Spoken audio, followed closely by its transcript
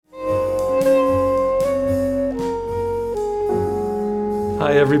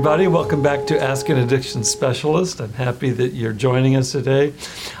Hi, everybody. Welcome back to Ask an Addiction Specialist. I'm happy that you're joining us today.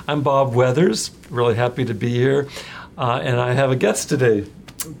 I'm Bob Weathers. Really happy to be here. And I have a guest today,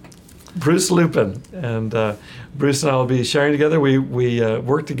 Bruce Lupin. And Bruce and I will be sharing together. We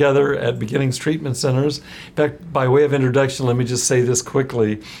work together at Beginnings Treatment Centers. In fact, by way of introduction, let me just say this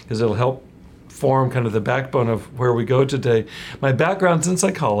quickly, because it'll help form kind of the backbone of where we go today. My background's in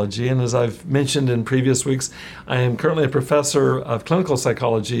psychology, and as I've mentioned in previous weeks, I am currently a professor of clinical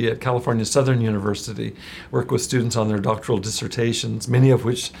psychology at California Southern University. Work with students on their doctoral dissertations, many of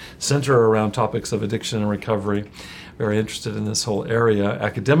which center around topics of addiction and recovery. Very interested in this whole area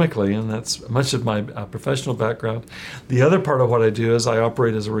academically, and that's much of my professional background. The other part of what I do is I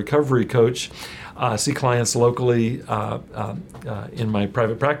operate as a recovery coach. See clients locally in my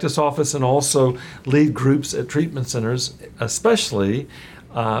private practice office, and also lead groups at treatment centers, especially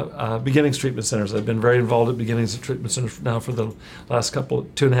Beginnings Treatment Centers. I've been very involved at Beginnings Treatment Centers now for the last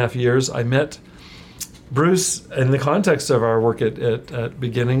 2.5 years. I met Bruce in the context of our work at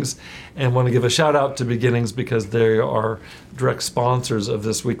Beginnings, and want to give a shout out to Beginnings because they are direct sponsors of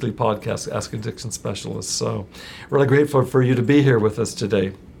this weekly podcast, Ask Addiction Specialists. So really grateful for you to be here with us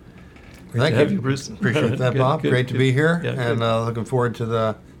today. Thank you, Bruce. Appreciate that, Bob. Great to be here, and looking forward to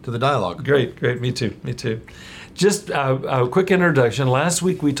the dialogue. Great. Me too. Just a quick introduction. Last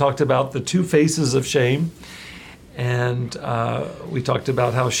week we talked about the two faces of shame, and we talked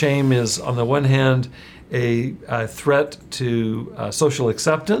about how shame is, on the one hand, a threat to social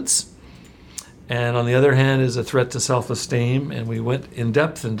acceptance, and on the other hand is a threat to self-esteem, and we went in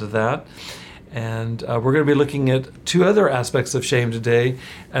depth into that. And we're going to be looking at two other aspects of shame today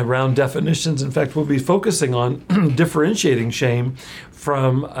around definitions. In fact, we'll be focusing on differentiating shame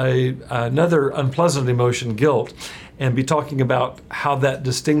from another unpleasant emotion, guilt, and be talking about how that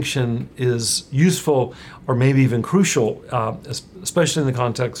distinction is useful or maybe even crucial, especially in the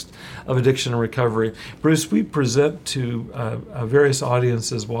context of addiction and recovery. Bruce, we present to various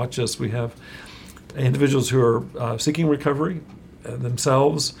audiences, watch us. We have individuals who are seeking recovery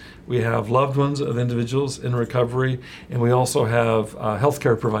themselves. We have loved ones of individuals in recovery, and we also have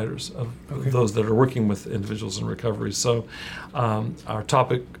healthcare providers of those that are working with individuals in recovery. So our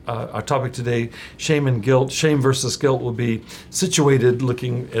topic today, shame and guilt, shame versus guilt, will be situated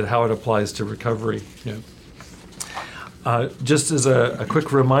looking at how it applies to recovery. Just as a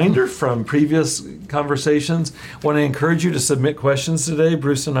quick reminder from previous conversations, I want to encourage you to submit questions today.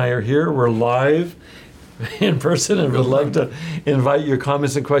 Bruce and I are here. We're live in person, and would love to invite your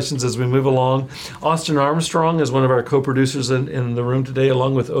comments and questions as we move along. Austin Armstrong is one of our co-producers in the room today,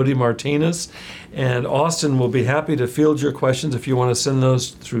 along with Odie Martinez. And Austin will be happy to field your questions if you want to send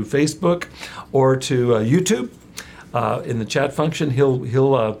those through Facebook or to YouTube in the chat function.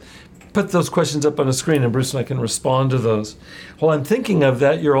 He'll put those questions up on the screen, and Bruce and I can respond to those. While I'm thinking of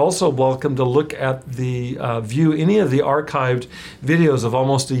that, you're also welcome to look at the view any of the archived videos of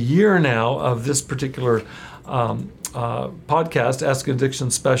almost a year now of this particular podcast, Ask an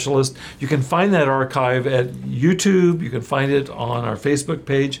Addiction Specialist. You can find that archive at YouTube. You can find it on our Facebook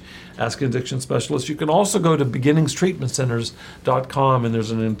page, Ask an Addiction Specialist. You can also go to beginningstreatmentcenters.com, and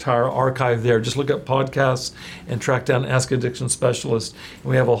there's an entire archive there. Just look up podcasts and track down Ask an Addiction Specialist.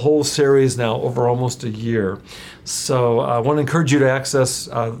 And we have a whole series now over almost a year. So I want to encourage you to access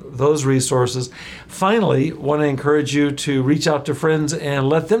those resources. Finally, want to encourage you to reach out to friends and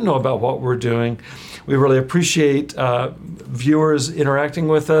let them know about what we're doing. We really appreciate viewers interacting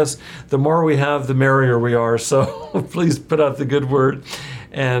with us. The more we have, the merrier we are. So please put out the good word.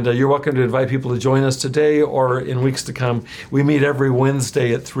 And you're welcome to invite people to join us today or in weeks to come. We meet every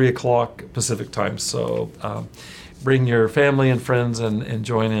Wednesday at 3 o'clock Pacific time. So bring your family and friends and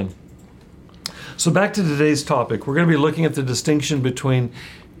join in. So back to today's topic. We're going to be looking at the distinction between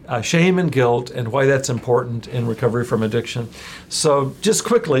shame and guilt and why that's important in recovery from addiction. So just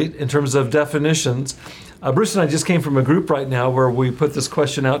quickly, in terms of definitions, Bruce and I just came from a group right now where we put this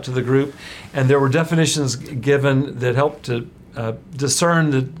question out to the group, and there were definitions given that helped to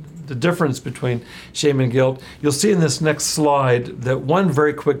discern the difference between shame and guilt. You'll see in this next slide that one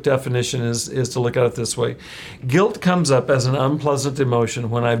very quick definition is to look at it this way. Guilt comes up as an unpleasant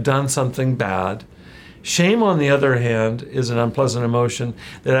emotion when I've done something bad. Shame, on the other hand, is an unpleasant emotion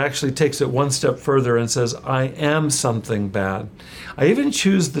that actually takes it one step further and says, I am something bad. I even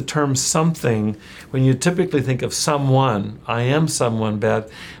choose the term something when you typically think of someone. I am someone bad.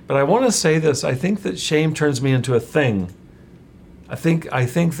 But I want to say this. I think that shame turns me into a thing. I think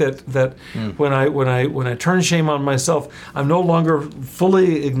that when I turn shame on myself, I'm no longer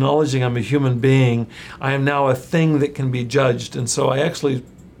fully acknowledging I'm a human being. I am now a thing that can be judged. And so I actually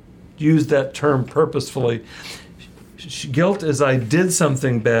use that term purposefully. Guilt is I did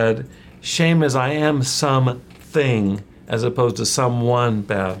something bad. Shame is I am something, as opposed to someone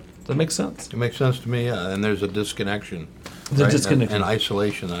bad. Does that make sense? It makes sense to me, yeah. And there's a disconnection. The disconnection. And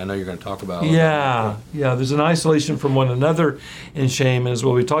isolation that I know you're going to talk about. Yeah. There's an isolation from one another in shame, as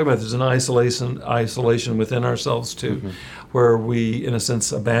we'll be talking about. There's an isolation within ourselves too, where we, in a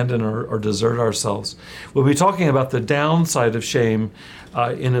sense, abandon or desert ourselves. We'll be talking about the downside of shame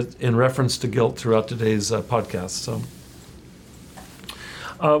in reference to guilt throughout today's podcast. So,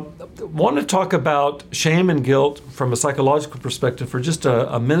 want to talk about shame and guilt from a psychological perspective for just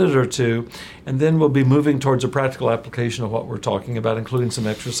a minute or two, and then we'll be moving towards a practical application of what we're talking about, including some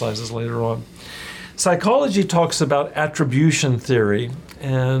exercises later on. Psychology talks about attribution theory,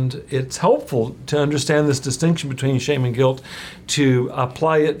 and it's helpful to understand this distinction between shame and guilt, to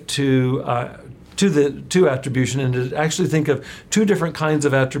apply it to attribution, and to actually think of two different kinds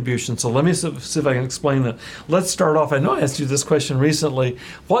of attribution. So let me see if I can explain that. Let's start off. I know I asked you this question recently.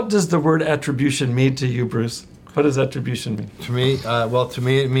 What does the word attribution mean to you, Bruce? What does attribution mean? To me, to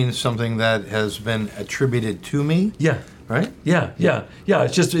me it means something that has been attributed to me. Yeah. Right? Yeah.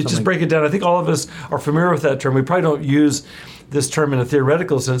 It's just break it down. I think all of us are familiar with that term. We probably don't use this term in a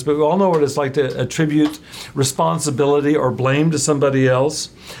theoretical sense, but we all know what it's like to attribute responsibility or blame to somebody else.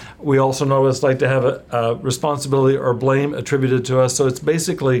 We also know what it's like to have a responsibility or blame attributed to us. So it's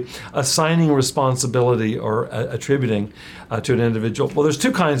basically assigning responsibility or attributing to an individual. Well, there's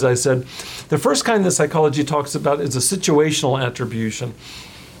two kinds, I said. The first kind that psychology talks about is a situational attribution.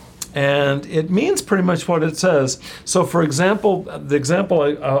 And it means pretty much what it says. So, for example, the example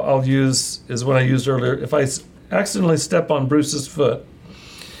I'll use is what I used earlier. If I accidentally step on Bruce's foot,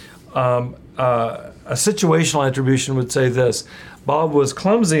 a situational attribution would say this: Bob was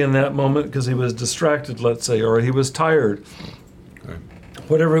clumsy in that moment because he was distracted, let's say, or he was tired,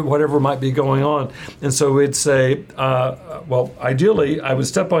 whatever might be going on. And so we'd say, well, ideally, I would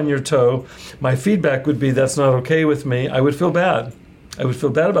step on your toe. My feedback would be, that's not okay with me. I would feel bad. I would feel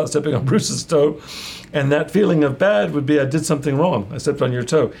bad about stepping on Bruce's toe. And that feeling of bad would be, I did something wrong. I stepped on your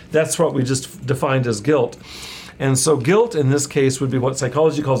toe. That's what we just defined as guilt. And so guilt in this case would be what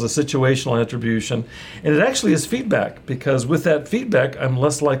psychology calls a situational attribution. And it actually is feedback, because with that feedback, I'm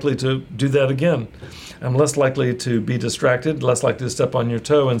less likely to do that again. I'm less likely to be distracted, less likely to step on your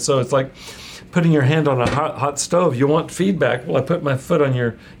toe. And so it's like putting your hand on a hot stove. You want feedback. Well, I put my foot on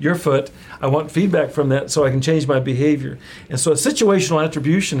your foot. I want feedback from that so I can change my behavior. And so a situational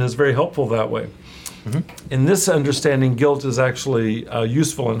attribution is very helpful that way. In this understanding, guilt is actually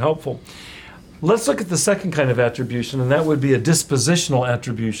useful and helpful. Let's look at the second kind of attribution, and that would be a dispositional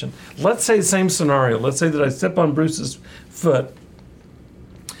attribution. Let's say same scenario. Let's say that I step on Bruce's foot,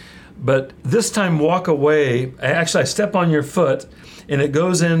 but this time walk away. I step on your foot, and it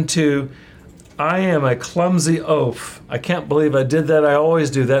goes into, I am a clumsy oaf. I can't believe I did that. I always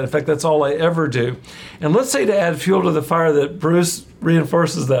do that. In fact, that's all I ever do. And let's say to add fuel to the fire that Bruce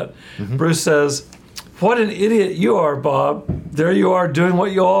reinforces that. Bruce says, what an idiot you are, Bob. There you are doing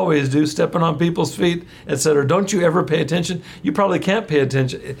what you always do, stepping on people's feet, etc. Don't you ever pay attention? You probably can't pay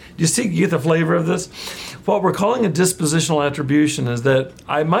attention. Do you get the flavor of this? What we're calling a dispositional attribution is that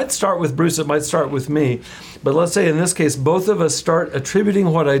I might start with Bruce, it might start with me, but let's say in this case, both of us start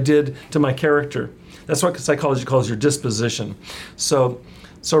attributing what I did to my character. That's what psychology calls your disposition. So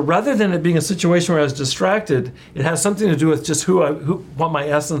rather than it being a situation where I was distracted, it has something to do with just what my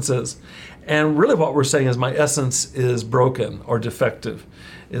essence is. And really what we're saying is my essence is broken or defective,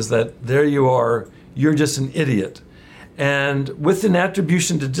 is that there you are, you're just an idiot. And with an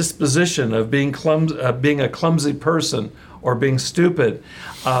attribution to disposition of being a clumsy person or being stupid,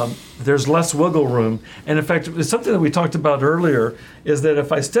 there's less wiggle room. And in fact, it's something that we talked about earlier, is that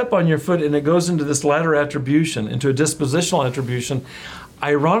if I step on your foot and it goes into this latter attribution, into a dispositional attribution,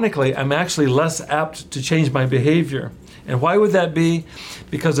 ironically, I'm actually less apt to change my behavior. And why would that be?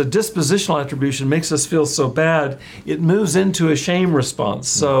 Because a dispositional attribution makes us feel so bad, it moves into a shame response.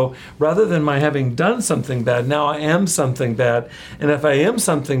 So rather than my having done something bad, now I am something bad. And if I am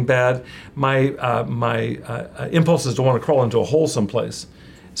something bad, my impulse is to want to crawl into a hole someplace.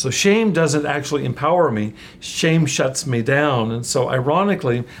 So shame doesn't actually empower me. Shame shuts me down. And so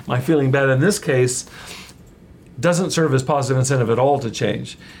ironically, my feeling bad in this case doesn't serve as positive incentive at all to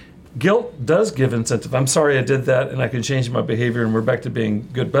change. Guilt does give incentive. I'm sorry I did that, and I can change my behavior, and we're back to being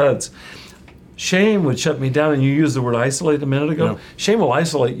good buds. Shame would shut me down, and you used the word isolate a minute ago. No. Shame will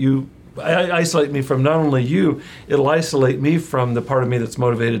isolate you. Isolate me from not only you, it'll isolate me from the part of me that's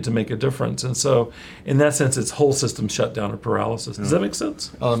motivated to make a difference. And so, in that sense, it's whole system shutdown or paralysis. Does that make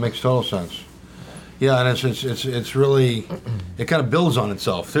sense? Oh, it makes total sense. Yeah, and it's really, it kind of builds on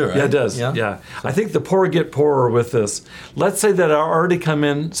itself too, right? Yeah, it does. Yeah. I think the poor get poorer with this. Let's say that I already come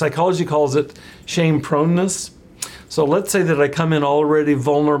in, psychology calls it shame proneness. So let's say that I come in already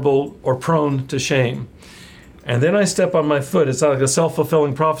vulnerable or prone to shame. And then I step on my foot. It's like a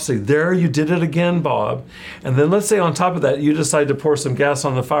self-fulfilling prophecy. There, you did it again, Bob. And then let's say on top of that, you decide to pour some gas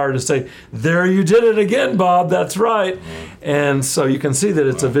on the fire to say, there, you did it again, Bob. That's right. And so you can see that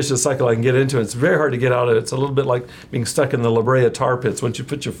it's a vicious cycle I can get into. It's very hard to get out of it. It's a little bit like being stuck in the La Brea tar pits. Once you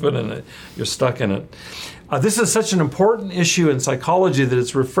put your foot in it, you're stuck in it. This is such an important issue in psychology that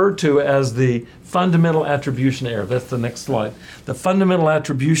it's referred to as the fundamental attribution error. That's the next slide. The fundamental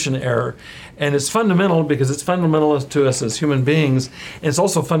attribution error. And it's fundamental because it's fundamental to us as human beings, and it's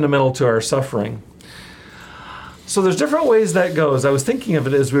also fundamental to our suffering. So there's different ways that goes. I was thinking of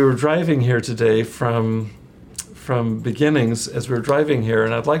it as we were driving here today from beginnings, as we were driving here,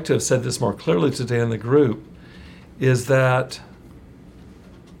 and I'd like to have said this more clearly today in the group, is that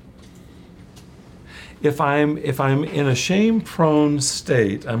if I'm in a shame-prone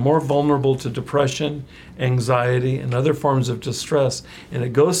state, I'm more vulnerable to depression, anxiety, and other forms of distress. And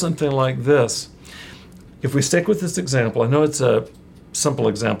it goes something like this. If we stick with this example, I know it's a simple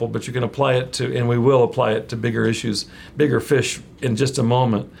example, but you can apply it to, and we will apply it to bigger issues, bigger fish in just a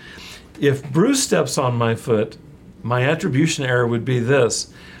moment. If Bruce steps on my foot, my attribution error would be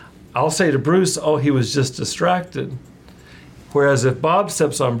this. I'll say to Bruce, oh, he was just distracted. Whereas if Bob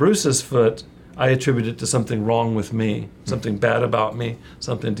steps on Bruce's foot, I attribute it to something wrong with me, something bad about me,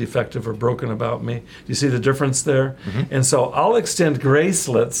 something defective or broken about me. Do you see the difference there? Mm-hmm. And so I'll extend grace,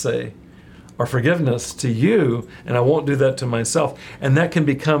 let's say, or forgiveness to you, and I won't do that to myself. And that can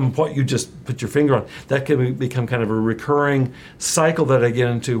become what you just put your finger on. That can become kind of a recurring cycle that I get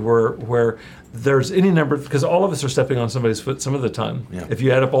into where there's any number, because all of us are stepping on somebody's foot some of the time, if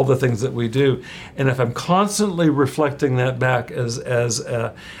you add up all the things that we do. And if I'm constantly reflecting that back as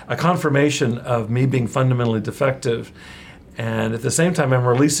a confirmation of me being fundamentally defective, and at the same time I'm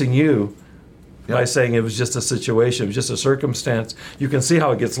releasing you by saying it was just a situation, it was just a circumstance, you can see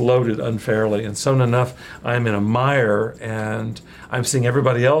how it gets loaded unfairly. And soon enough, I'm in a mire, and I'm seeing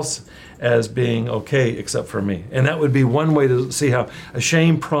everybody else as being okay except for me. And that would be one way to see how a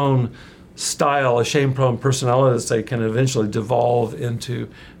shame-prone style, a shame-prone personality, let's say, can eventually devolve into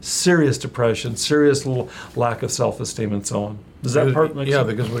serious depression, serious lack of self-esteem, and so on. Does that part make sense? Yeah,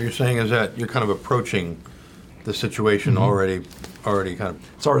 because what you're saying is that you're kind of approaching the situation already kind of...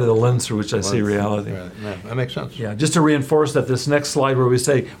 It's already the lens through which I see reality. Right. Yeah, that makes sense. Yeah, just to reinforce that, this next slide where we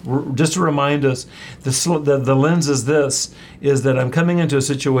say, just to remind us, the lens is this, is that I'm coming into a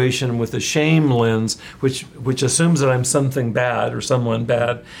situation with a shame lens, which assumes that I'm something bad or someone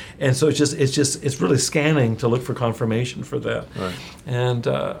bad. And so it's really scanning to look for confirmation for that. Right. And,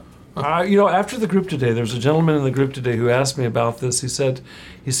 after the group today, there's a gentleman in the group today who asked me about this. He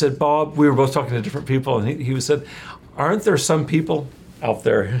said, Bob, we were both talking to different people, and he said, aren't there some people out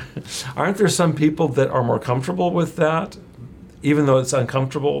there, aren't there some people that are more comfortable with that, even though it's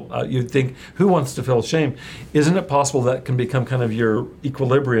uncomfortable? You'd think, who wants to feel shame? Isn't it possible that can become kind of your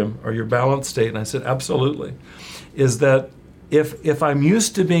equilibrium or your balance state? And I said, absolutely. Is that if I'm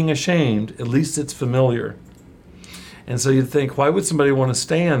used to being ashamed, at least it's familiar. And so you'd think, why would somebody want to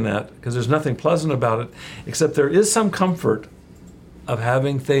stay in that? Because there's nothing pleasant about it, except there is some comfort of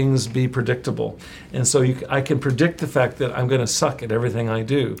having things be predictable. And so I can predict the fact that I'm going to suck at everything I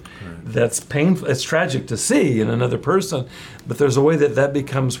do. Right. That's painful. It's tragic to see in another person, but there's a way that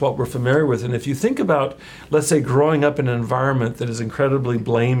becomes what we're familiar with. And if you think about, let's say, growing up in an environment that is incredibly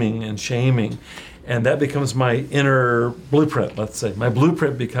blaming and shaming, and that becomes my inner blueprint, let's say. My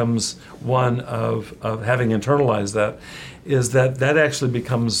blueprint becomes one of having internalized that, is that actually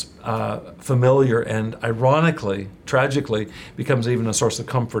becomes familiar, and ironically, tragically, becomes even a source of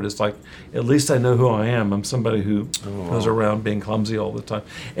comfort. It's like, at least I know who I am. I'm somebody who goes around being clumsy all the time.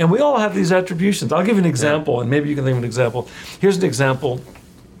 And we all have these attributions. I'll give you an example, and maybe you can think of an example. Here's an example.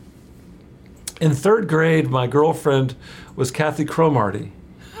 In third grade, my girlfriend was Kathy Cromartie.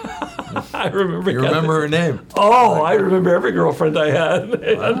 I remember. You remember her name? Oh, I remember every girlfriend I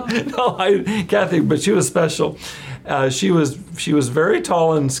had. Wow. Kathy, but she was special. She was very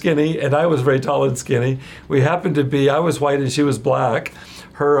tall and skinny, and I was very tall and skinny. I was white and she was black.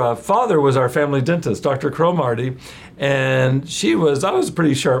 Her father was our family dentist, Dr. Cromartie, and I was a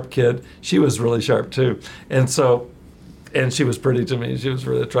pretty sharp kid. She was really sharp too, and she was pretty to me. She was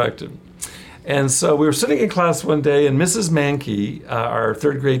really attractive. And so we were sitting in class one day, and Mrs. Mankey, our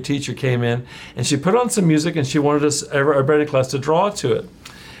third grade teacher, came in, and she put on some music, and she wanted us, everybody in class, to draw to it.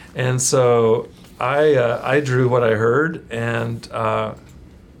 And so I drew what I heard, and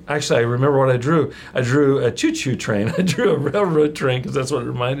Actually, I remember what I drew. I drew a choo-choo train. I drew a railroad train because that's what it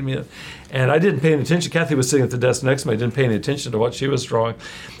reminded me of. And I didn't pay any attention. Kathy was sitting at the desk next to me. I didn't pay any attention to what she was drawing.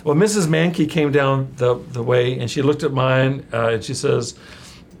 Well, Mrs. Mankey came down the way, and she looked at mine, and she says,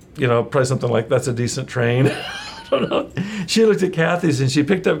 probably something like, "That's a decent train." I don't know. She looked at Kathy's, and she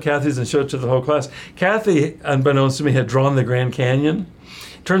picked up Kathy's and showed it to the whole class. Kathy, unbeknownst to me, had drawn the Grand Canyon.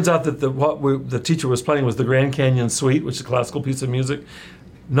 Turns out that the teacher was playing was the Grand Canyon Suite, which is a classical piece of music.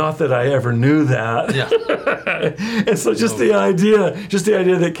 Not that I ever knew that. Yeah. And so just the idea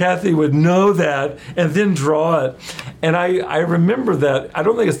that Kathy would know that and then draw it. And I remember that. I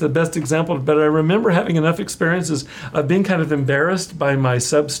don't think it's the best example, but I remember having enough experiences of being kind of embarrassed by my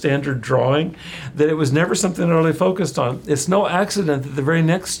substandard drawing that it was never something I really focused on. It's no accident that the very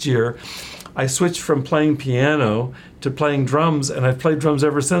next year I switched from playing piano to playing drums, and I've played drums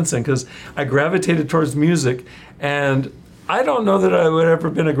ever since then because I gravitated towards music. And I don't know that I would have ever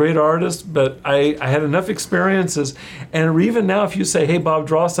been a great artist, but I had enough experiences. And even now, if you say, "Hey, Bob,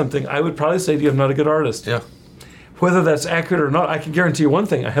 draw something," I would probably say to you, "I'm not a good artist." Yeah. Whether that's accurate or not, I can guarantee you one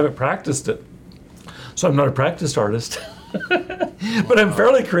thing: I haven't practiced it. So I'm not a practiced artist. But I'm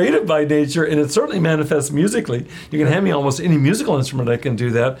fairly creative by nature, and it certainly manifests musically. You can hand me almost any musical instrument, I can do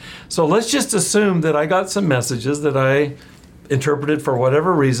that. So let's just assume that I got some messages that I interpreted for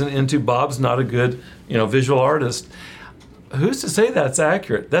whatever reason into Bob's not a good, visual artist. Who's to say that's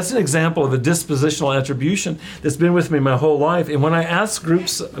accurate? That's an example of a dispositional attribution that's been with me my whole life. And when I ask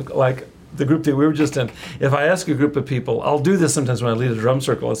groups like the group that we were just in, if I ask a group of people, I'll do this sometimes when I lead a drum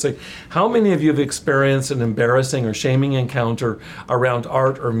circle, I'll say, "How many of you have experienced an embarrassing or shaming encounter around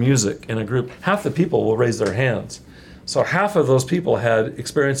art or music in a group?" Half the people will raise their hands. So half of those people had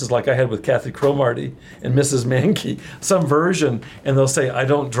experiences like I had with Kathy Cromartie and Mrs. Mankey, some version, and they'll say, "I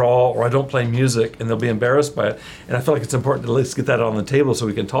don't draw," or "I don't play music," and they'll be embarrassed by it. And I feel like it's important to at least get that on the table so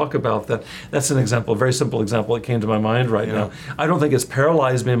we can talk about that. That's an example, a very simple example that came to my mind right now. I don't think it's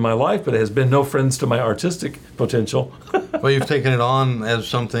paralyzed me in my life, but it has been no friends to my artistic potential. Well, you've taken it on as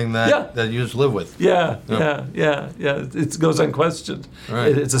something that you just live with. Yeah. It goes unquestioned.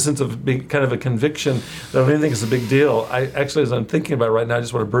 Right. It's a sense of kind of a conviction that I don't even think it's a big deal. I actually, as I'm thinking about it right now, I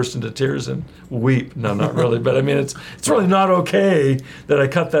just want to burst into tears and weep. No, not really. But I mean, it's really not okay that I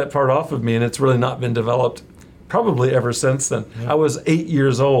cut that part off of me, and it's really not been developed probably ever since then. I was 8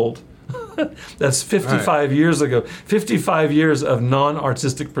 years old. That's 55 years ago. 55 years of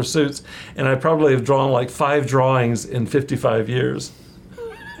non-artistic pursuits, and I probably have drawn like 5 drawings in 55 years.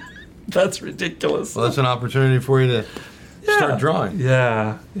 That's ridiculous. Well, that's an opportunity for you to start drawing.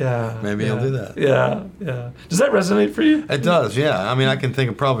 Yeah. Maybe you'll do that. Yeah. Does that resonate for you? It does, yeah. I mean, I can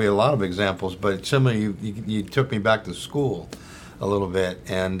think of probably a lot of examples, but similarly, you took me back to school a little bit,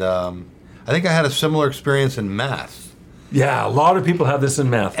 and I think I had a similar experience in math. Yeah, a lot of people have this in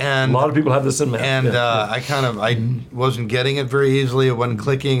math. And I wasn't getting it very easily. It wasn't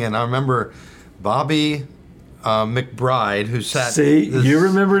clicking, and I remember Bobby McBride, who sat. See, you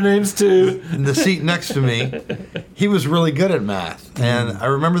remember names too. In the seat next to me, he was really good at math, and I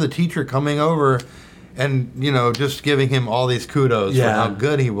remember the teacher coming over, and just giving him all these kudos for how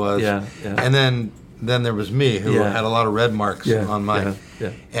good he was. Yeah. And then there was me, who had a lot of red marks on my.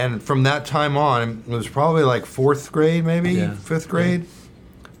 Yeah. And from that time on, it was probably like 4th grade, maybe 5th grade.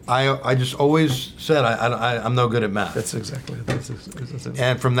 I just always said I'm no good at math. That's exactly. That's it.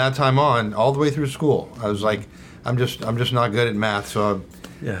 And from that time on, all the way through school, I was like, I'm just not good at math. So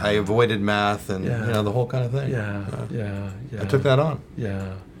I avoided math and the whole kind of thing. Yeah. I took that on.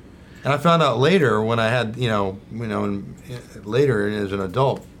 Yeah. And I found out later when I had later as an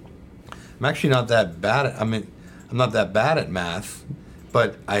adult, I'm actually not that bad at. I'm not that bad at math,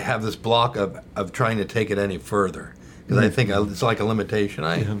 but I have this block of trying to take it any further. Because I think it's like a limitation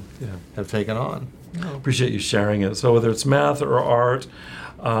I have taken on. I appreciate you sharing it. So whether it's math or art,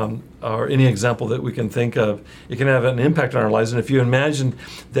 or any example that we can think of, it can have an impact on our lives. And if you imagine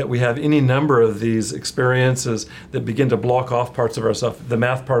that we have any number of these experiences that begin to block off parts of ourselves, the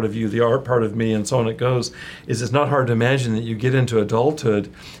math part of you, the art part of me, and so on it goes, it's not hard to imagine that you get into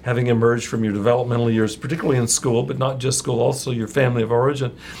adulthood, having emerged from your developmental years, particularly in school, but not just school, also your family of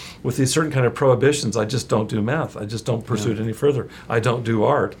origin, with these certain kind of prohibitions. I just don't do math. I just don't pursue it any further. I don't do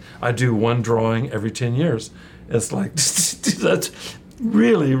art. I do one drawing every 10 years. It's like, that's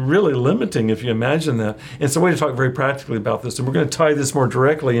really, really limiting if you imagine that. And it's a way to talk very practically about this. And we're going to tie this more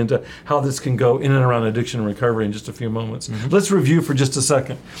directly into how this can go in and around addiction and recovery in just a few moments. Mm-hmm. Let's review for just a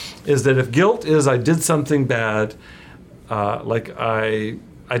second. Is that if guilt is I did something bad, like I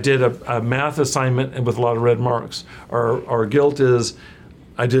did a math assignment and with a lot of red marks, or guilt is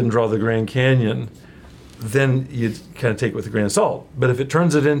I didn't draw the Grand Canyon, then you kind of take it with a grain of salt. But if it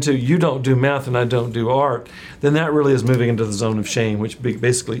turns it into you don't do math and I don't do art, then that really is moving into the zone of shame, which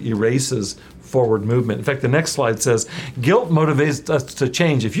basically erases forward movement. In fact, the next slide says guilt motivates us to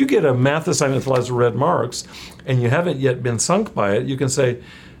change. If you get a math assignment with lots of red marks and you haven't yet been sunk by it, you can say,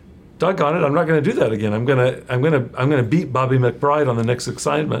 doggone it, I'm not going to do that again. I'm going to beat Bobby McBride on the next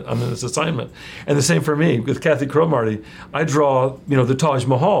assignment. And the same for me with Kathy Cromartie. I draw, the Taj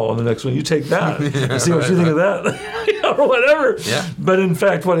Mahal on the next one. You take that and see what you think of that, or whatever. Yeah. But in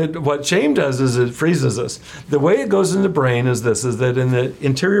fact, what shame does is it freezes us. The way it goes in the brain is that in the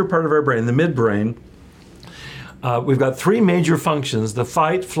interior part of our brain, the midbrain, we've got three major functions: the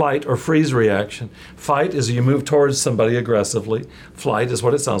fight, flight, or freeze reaction. Fight is you move towards somebody aggressively. Flight is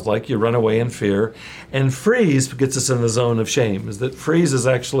what it sounds like. You run away in fear. And freeze gets us in the zone of shame. Is that freeze is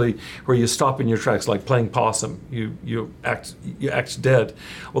actually where you stop in your tracks, like playing possum. You act dead.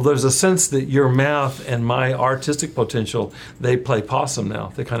 Well, there's a sense that your math and my artistic potential, they play possum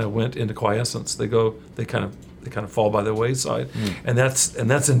now. They kind of went into quiescence. They kind of fall by the wayside. And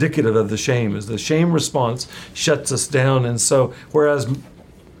that's indicative of the shame, is the shame response shuts us down. And so whereas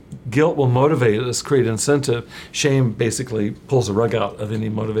guilt will motivate us, create incentive, shame basically pulls the rug out of any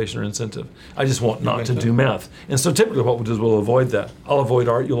motivation or incentive. I just want not to do math. And so typically what we'll do is we'll avoid that. I'll avoid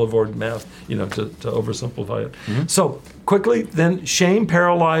art, you'll avoid math, to oversimplify it. So quickly, then shame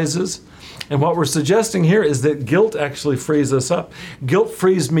paralyzes. And what we're suggesting here is that guilt actually frees us up. Guilt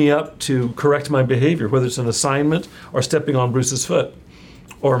frees me up to correct my behavior, whether it's an assignment or stepping on Bruce's foot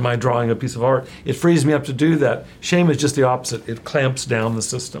or my drawing a piece of art. It frees me up to do that. Shame is just the opposite. It clamps down the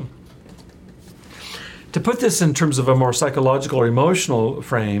system. To put this in terms of a more psychological or emotional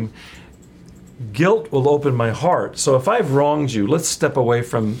frame, guilt will open my heart. So if I've wronged you, let's step away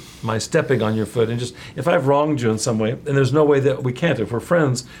from my stepping on your foot and just, if I've wronged you in some way, and there's no way that we can't, if we're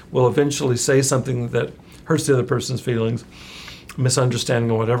friends, we'll eventually say something that hurts the other person's feelings, misunderstanding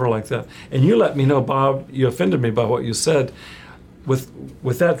or whatever like that. And you let me know, Bob, you offended me by what you said.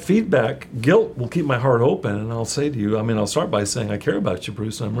 With that feedback, guilt will keep my heart open, and I'll say to you, I'll start by saying, I care about you,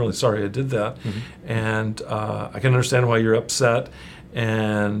 Bruce, and I'm really sorry I did that. And I can understand why you're upset.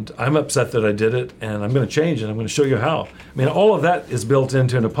 And I'm upset that I did it, and I'm going to change, and I'm going to show you how. All of that is built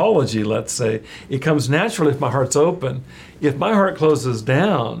into an apology, let's say. It comes naturally if my heart's open. If my heart closes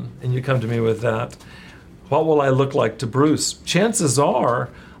down, and you come to me with that, what will I look like to Bruce? Chances are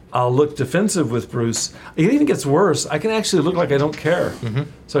I'll look defensive with Bruce. It even gets worse. I can actually look like I don't care.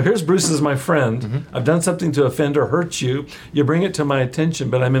 So here's Bruce as my friend. I've done something to offend or hurt you. You bring it to my attention,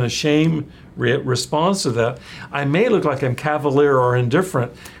 but I'm in a shame response to that. I may look like I'm cavalier or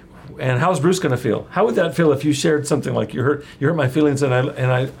indifferent. And how's Bruce going to feel? How would that feel if you shared something like you hurt my feelings and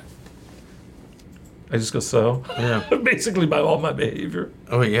I just go, so? Yeah. Basically by all my behavior.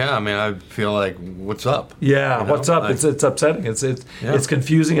 Oh, yeah. I feel like, what's up? Yeah, what's up? It's upsetting. It's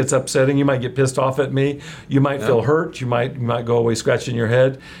confusing. It's upsetting. You might get pissed off at me. You might feel hurt. You might go away scratching your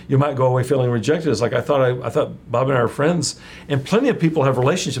head. You might go away feeling rejected. It's like I thought Bob and I are friends. And plenty of people have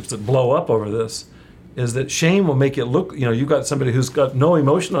relationships that blow up over this. Is that shame will make it look, you've got somebody who's got no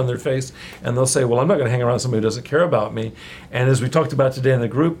emotion on their face, and they'll say, well, I'm not going to hang around somebody who doesn't care about me. And as we talked about today in the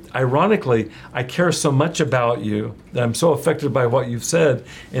group, ironically, I care so much about you that I'm so affected by what you've said,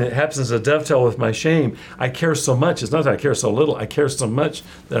 and it happens to dovetail with my shame. I care so much. It's not that I care so little. I care so much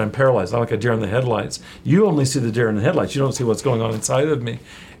that I'm paralyzed. I'm like a deer in the headlights. You only see the deer in the headlights. You don't see what's going on inside of me.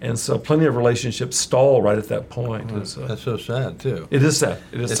 And so plenty of relationships stall right at that point. That's so sad, too. It is sad.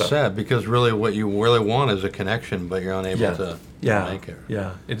 It's sad because really what you really want is a connection, but you're unable to make it.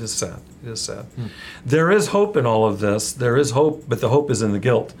 Yeah, it is sad. It is sad. There is hope in all of this. There is hope, but the hope is in the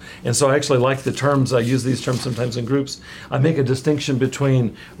guilt. And so I actually like the terms. I use these terms sometimes in groups. I make a distinction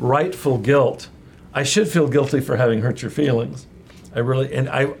between rightful guilt. I should feel guilty for having hurt your feelings.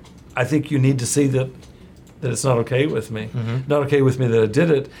 I think you need to see that it's not okay with me. Not okay with me that I did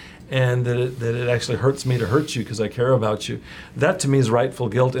it, and that it actually hurts me to hurt you because I care about you. That to me is rightful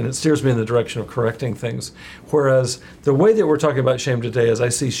guilt, and it steers me in the direction of correcting things. Whereas the way that we're talking about shame today is I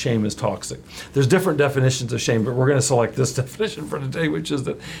see shame as toxic. There's different definitions of shame, but we're going to select this definition for today, which is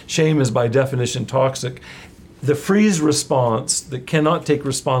that shame is by definition toxic. The freeze response that cannot take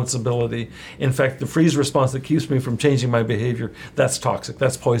responsibility, in fact, the freeze response that keeps me from changing my behavior, that's toxic.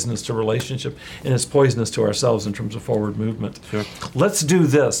 That's poisonous to relationship, and it's poisonous to ourselves in terms of forward movement. Sure. Let's do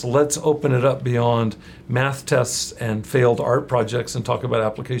this. Let's open it up beyond math tests and failed art projects and talk about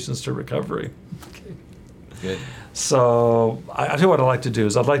applications to recovery. Okay. Good. So I tell you what I'd like to do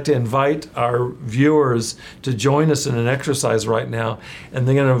is I'd like to invite our viewers to join us in an exercise right now, and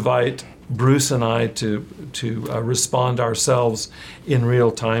they're going to invite Bruce and I to respond ourselves in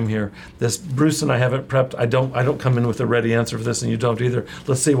real time here. This Bruce and I haven't prepped. I don't come in with a ready answer for this, and you don't either.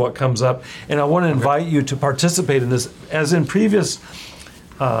 Let's see what comes up, and I want to invite you to participate in this as in previous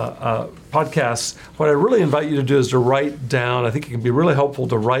podcasts. What I really invite you to do is to write down. I think it can be really helpful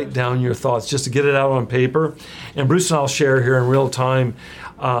to write down your thoughts, just to get it out on paper. And Bruce and I'll share here in real time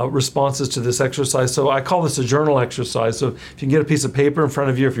responses to this exercise. So I call this a journal exercise. So if you can get a piece of paper in front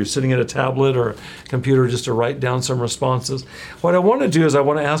of you, if you're sitting at a tablet or a computer, just to write down some responses. What I want to do is I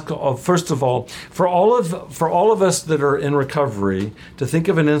want to ask, first of all, for all of us that are in recovery, to think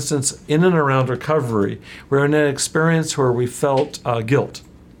of an instance in and around recovery where in an experience where we felt guilt.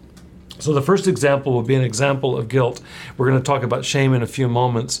 So the first example will be an example of guilt. We're going to talk about shame in a few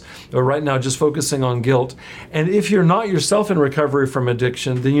moments, but right now just focusing on guilt. And if you're not yourself in recovery from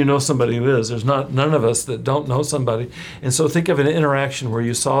addiction, then you know somebody who is. There's none of us that don't know somebody. And so think of an interaction where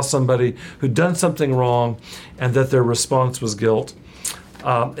you saw somebody who'd done something wrong and that their response was guilt.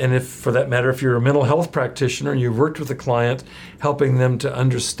 And if, for that matter, if you're a mental health practitioner and you've worked with a client, helping them to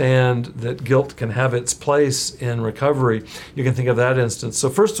understand that guilt can have its place in recovery, you can think of that instance. So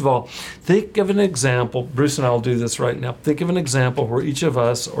first of all, think of an example. Bruce and I will do this right now. Think of an example where each of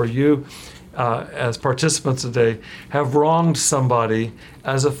us, or you as participants today, have wronged somebody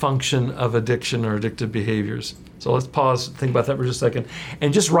as a function of addiction or addictive behaviors. So let's pause, think about that for just a second,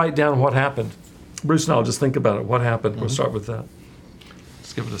 and just write down what happened. Bruce and I will just think about it. What happened? We'll start with that.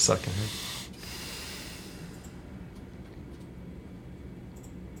 Let's give it a second here.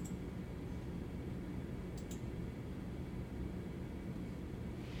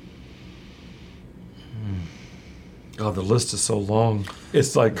 Oh, the list is so long.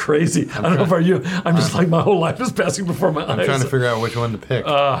 It's like crazy. I don't know about you. I'm just like my whole life is passing before my eyes. I'm trying to figure out which one to pick.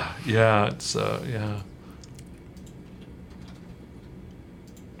 Yeah.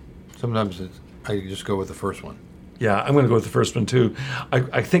 Sometimes I just go with the first one. Yeah, I'm going to go with the first one too.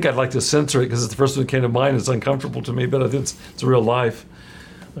 I think I'd like to censor it because it's the first one that came to mind. It's uncomfortable to me, but I think it's real life.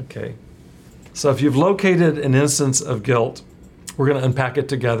 Okay. So if you've located an instance of guilt, we're going to unpack it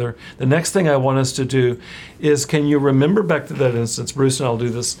together. The next thing I want us to do is, can you remember back to that instance? Bruce and I'll do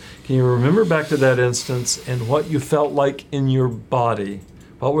this. Can you remember back to that instance and what you felt like in your body?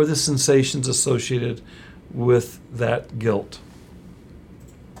 What were the sensations associated with that guilt?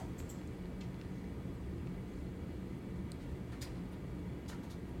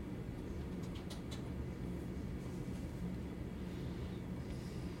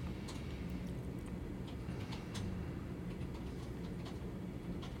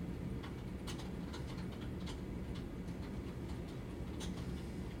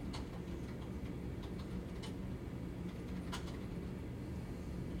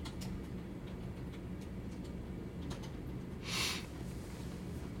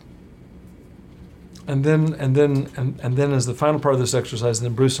 And then as the final part of this exercise, and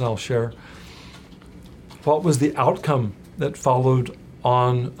then Bruce and I'll share, what was the outcome that followed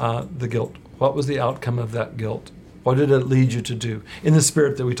on the guilt? What was the outcome of that guilt? What did it lead you to do? In the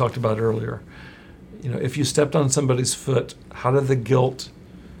spirit that we talked about earlier. You know, if you stepped on somebody's foot, how did the guilt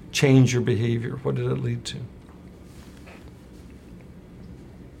change your behavior? What did it lead to?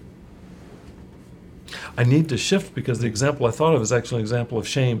 I need to shift because the example I thought of is actually an example of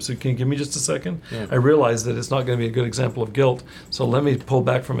shame. So can you give me just a second? Yeah. I realize that it's not going to be a good example of guilt. So let me pull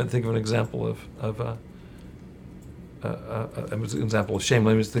back from it and think of an example of an example of shame.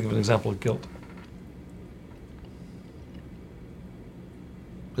 Let me just think of an example of guilt.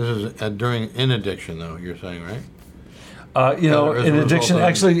 This is in addiction, though, you're saying, right? In addiction,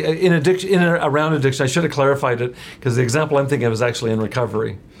 around addiction, I should have clarified it because the example I'm thinking of is actually in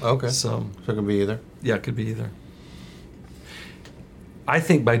recovery. Okay. So it could be either? Yeah, it could be either. I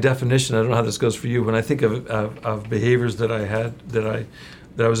think by definition, I don't know how this goes for you, when I think of behaviors that I had, that I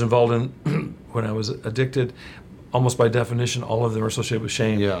was involved in when I was addicted, almost by definition, all of them are associated with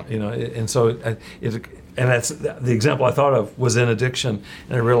shame. Yeah. And so and that's the example I thought of was in addiction,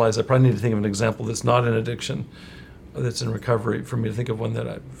 and I realized I probably need to think of an example that's not in addiction, that's in recovery, for me to think of one that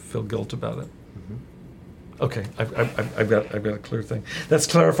I feel guilt about it. Mm-hmm. Okay, I've got a clear thing. That's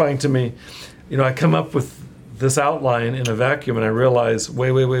clarifying to me. I come up with this outline in a vacuum, and I realize,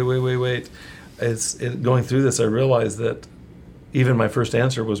 wait. Going through this, I realize that even my first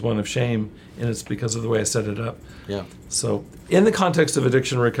answer was one of shame, and it's because of the way I set it up. Yeah. So, in the context of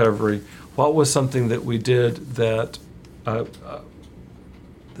addiction recovery, what was something that we did that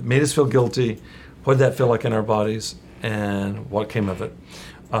made us feel guilty? What did that feel like in our bodies, and what came of it?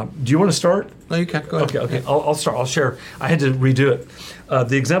 Do you want to start? No, you can. Go ahead. Okay. I'll start. I'll share. I had to redo it.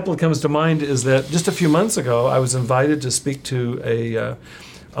 The example that comes to mind is that just a few months ago, I was invited to speak to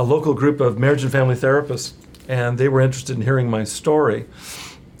a local group of marriage and family therapists, and they were interested in hearing my story.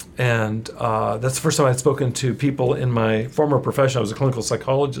 And that's the first time I'd spoken to people in my former profession. I was a clinical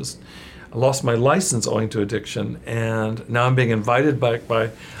psychologist. I lost my license owing to addiction, and now I'm being invited by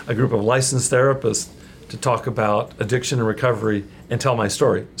a group of licensed therapists to talk about addiction and recovery and tell my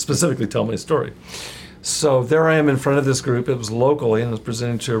story, specifically tell my story. So there I am in front of this group. It was locally, and I was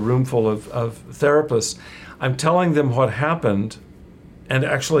presenting to a room full of therapists. I'm telling them what happened, and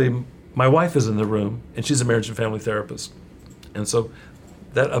actually my wife is in the room, and she's a marriage and family therapist. And so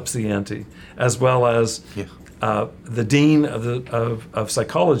that ups the ante, as well as the dean of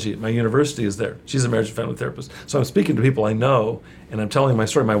psychology at my university is there. She's a marriage and family therapist. So I'm speaking to people I know, and I'm telling my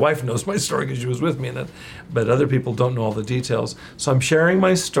story. My wife knows my story because she was with me in it, but other people don't know all the details. So I'm sharing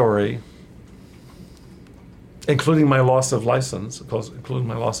my story, including my loss of license,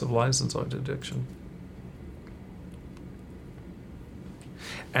 owing to addiction.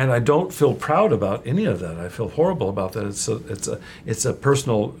 And I don't feel proud about any of that. I feel horrible about that. It's a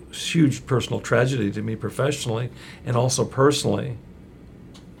personal, huge personal tragedy to me professionally and also personally.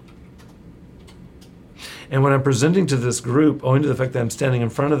 And when I'm presenting to this group, owing to the fact that I'm standing in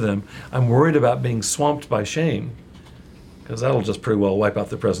front of them, I'm worried about being swamped by shame, because that'll just pretty well wipe out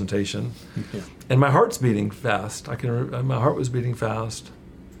the presentation. Yeah. And my heart's beating fast. My heart was beating fast.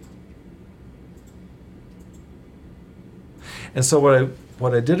 And so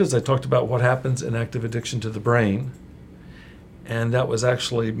what I did is I talked about what happens in active addiction to the brain, and that was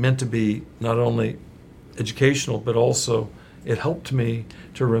actually meant to be not only educational, but also it helped me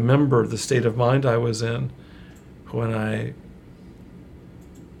to remember the state of mind I was in when I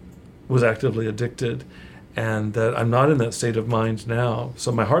was actively addicted, and that I'm not in that state of mind now.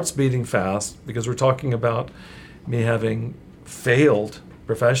 So my heart's beating fast because we're talking about me having failed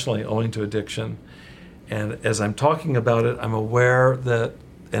professionally owing to addiction. And as I'm talking about it, I'm aware that,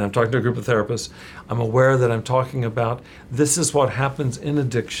 and I'm talking to a group of therapists, I'm aware that I'm talking about this is what happens in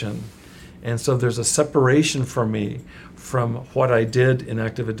addiction. And so there's a separation for me from what I did in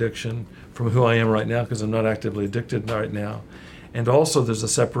active addiction from who I am right now, because I'm not actively addicted right now. And also there's a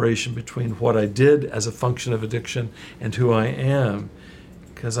separation between what I did as a function of addiction and who I am.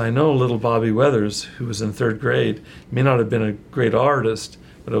 Because I know little Bobby Weathers, who was in third grade, may not have been a great artist,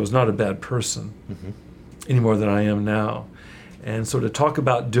 but I was not a bad person. Mm-hmm. Any more than I am now. And so to talk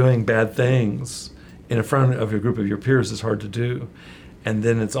about doing bad things in front of a group of your peers is hard to do. And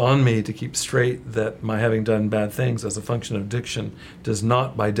then it's on me to keep straight that my having done bad things as a function of addiction does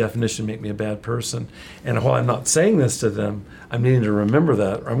not by definition make me a bad person. And while I'm not saying this to them, I'm needing to remember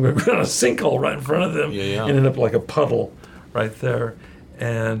that, or I'm going to go down a sinkhole right in front of them and end up like a puddle right there.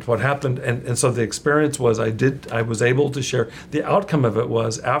 And what happened, and so the experience was I was able to share. The outcome of it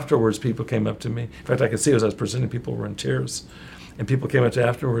was afterwards people came up to me. In fact, I could see as I was presenting, people were in tears. And people came up to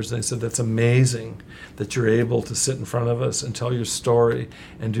afterwards and they said, that's amazing that you're able to sit in front of us and tell your story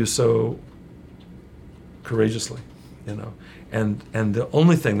and do so courageously, you know. And the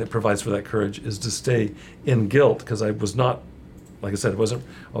only thing that provides for that courage is to stay in guilt, because I was not, like I said, I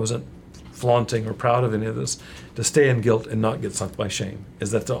wasn't flaunting or proud of any of this. To stay in guilt and not get sunk by shame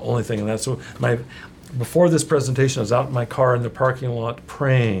is that the only thing. And that's what before this presentation, I was out in my car in the parking lot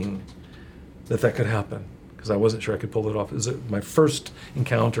praying that could happen, because I wasn't sure I could pull it off. It was my first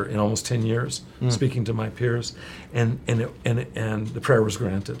encounter in almost 10 years speaking to my peers, and the prayer was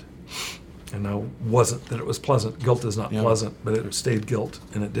granted. And I wasn't that it was pleasant. Guilt is not pleasant, but it stayed guilt,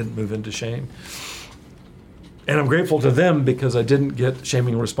 and it didn't move into shame. And I'm grateful to them because I didn't get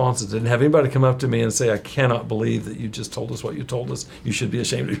shaming responses. I didn't have anybody come up to me and say, I cannot believe that you just told us what you told us. You should be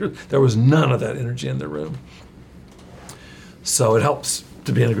ashamed of yourself. There was none of that energy in the room. So it helps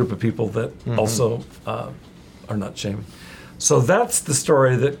to be in a group of people that also are not shaming. So that's the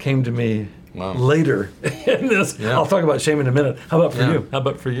story that came to me later in this. Yeah. I'll talk about shame in a minute. How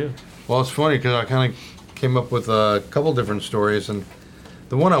about for you? Well, it's funny because I kind of came up with a couple different stories, and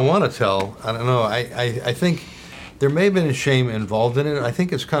the one I want to tell, I don't know, I think there may have been a shame involved in it. I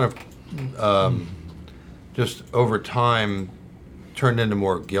think it's kind of just over time turned into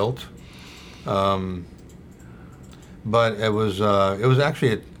more guilt. But it was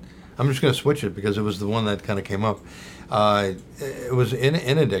actually, I'm just going to switch it because it was the one that kind of came up. It was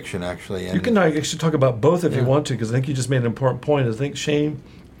in addiction, actually. And you can actually talk about both if you want to, because I think you just made an important point. I think shame,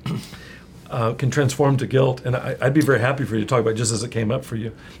 can transform to guilt. And I'd be very happy for you to talk about it just as it came up for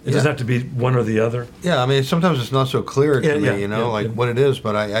you. It doesn't have to be one or the other. Yeah, I mean, sometimes it's not so clear to me, what it is,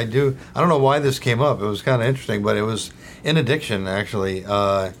 but I don't know why this came up. It was kind of interesting, but it was in addiction, actually.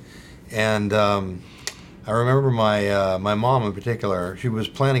 And I remember my mom in particular, she was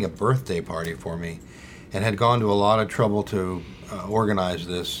planning a birthday party for me and had gone to a lot of trouble to organize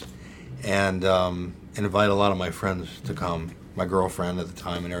this and invite a lot of my friends to come, my girlfriend at the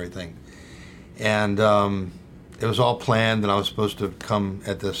time and everything. And it was all planned, and I was supposed to come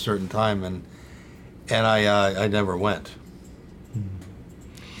at this certain time, and I never went.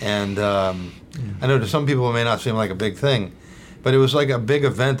 And I know to some people it may not seem like a big thing, but it was like a big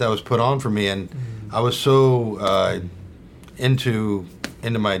event that was put on for me, and I was so into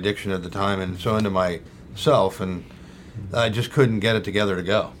my addiction at the time, and so into myself, and I just couldn't get it together to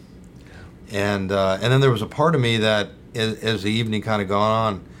go. And then there was a part of me that, as the evening kind of gone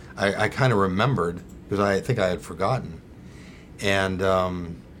on, I kind of remembered, because I think I had forgotten. And,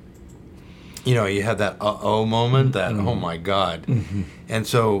 you had that uh-oh moment, that, oh my God. Mm-hmm. And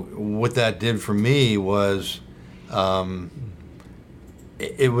so what that did for me was,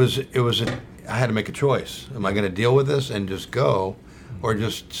 it was I had to make a choice. Am I going to deal with this and just go, or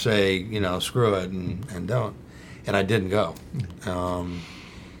just say, screw it and don't? And I didn't go.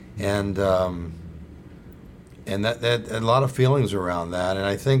 And that a lot of feelings around that, and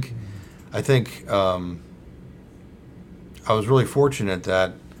I think I was really fortunate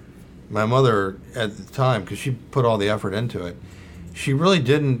that my mother at the time, because she put all the effort into it, she really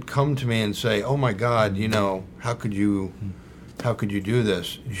didn't come to me and say, "Oh my God, how could you do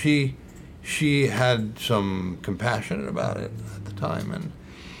this?" She had some compassion about it at the time,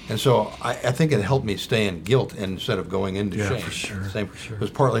 and so I think it helped me stay in guilt instead of going into shame. For sure. It was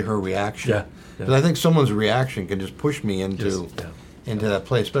partly her reaction. Yeah. Because I think someone's reaction can just push me into that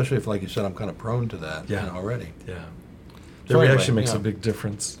place, especially if, like you said, I'm kind of prone to that already. Yeah. Their reaction makes a big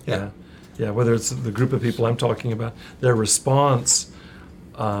difference. Yeah. Yeah, whether it's the group of people I'm talking about, their response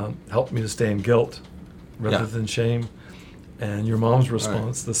helped me to stay in guilt rather than shame. And your mom's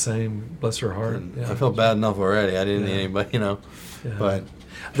response, the same, bless her heart. I felt bad enough already. I didn't need anybody, But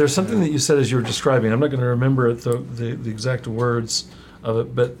there's something that you said as you were describing. I'm not going to remember it, the exact words of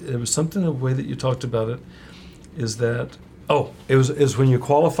it, but it was something, the way that you talked about it, is that, it was when you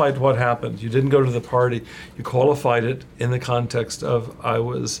qualified what happened. You didn't go to the party. You qualified it in the context of, I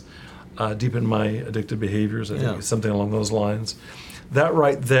was deep in my addictive behaviors, I think something along those lines. That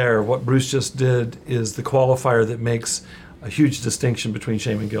right there, what Bruce just did, is the qualifier that makes a huge distinction between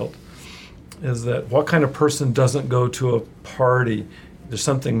shame and guilt. Is that what kind of person doesn't go to a party? There's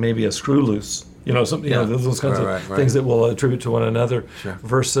something, maybe a screw loose, something, those kinds of things that we'll attribute to one another,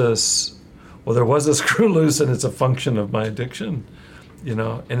 versus, there was a screw loose and it's a function of my addiction,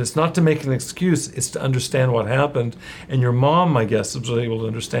 and it's not to make an excuse, it's to understand what happened. And your mom, I guess, was able to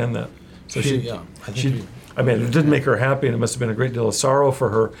understand that. So it didn't make her happy, and it must have been a great deal of sorrow for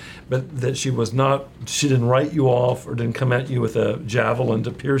her, but that she didn't write you off or didn't come at you with a javelin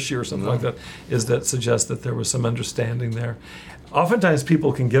to pierce you or something like that, that suggests that there was some understanding there. Oftentimes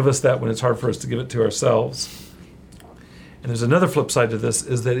people can give us that when it's hard for us to give it to ourselves. And there's another flip side to this,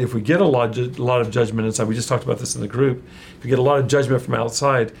 is that if we get a lot of judgment inside, we just talked about this in the group, if we get a lot of judgment from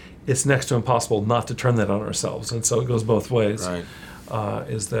outside, it's next to impossible not to turn that on ourselves. And so it goes both ways. Right.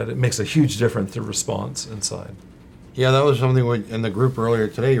 Is that it makes a huge difference, the response inside. Yeah, that was something in the group earlier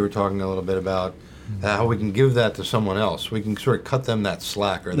today. You were talking a little bit about how we can give that to someone else. We can sort of cut them that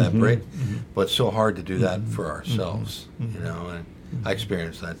slack or that break, but it's so hard to do that for ourselves, and I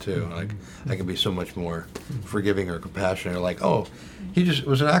experienced that too. Like, I can be so much more forgiving or compassionate, like, it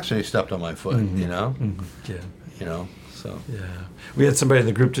was an accident, he stepped on my foot, So. Yeah. We had somebody in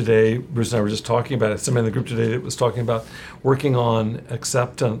the group today, Bruce and I were just talking about it, somebody in the group today that was talking about working on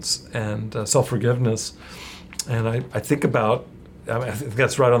acceptance and self-forgiveness. And I think about, I think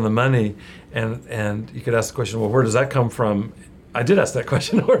that's right on the money. And you could ask the question, well, where does that come from? I did ask that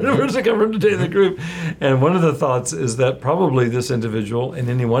question, where does it come from today in the group? And one of the thoughts is that probably this individual and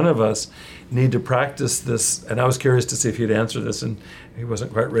any one of us need to practice this. And I was curious to see if he'd answer this, and he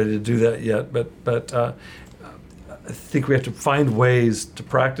wasn't quite ready to do that yet. But I think we have to find ways to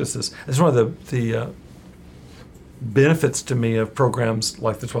practice this. It's one of the benefits to me of programs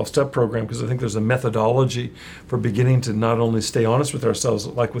like the 12-Step program, because I think there's a methodology for beginning to not only stay honest with ourselves,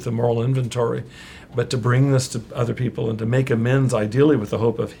 like with the moral inventory, but to bring this to other people and to make amends, ideally with the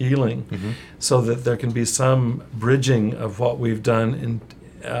hope of healing, so that there can be some bridging of what we've done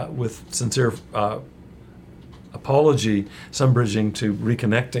with sincere apology, some bridging to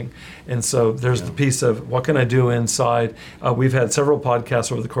reconnecting. And so there's the piece of what can I do inside. We've had several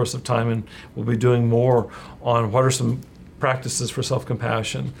podcasts over the course of time, and we'll be doing more on what are some practices for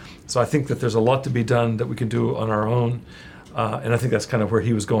self-compassion. So I think that there's a lot to be done that we can do on our own. And I think that's kind of where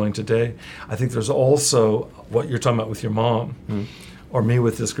he was going today. I think there's also what you're talking about with your mom, or me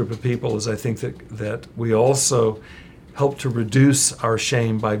with this group of people, is I think that we also help to reduce our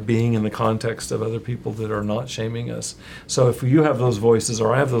shame by being in the context of other people that are not shaming us. So if you have those voices,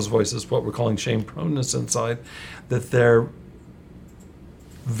 or I have those voices, what we're calling shame proneness inside, that they're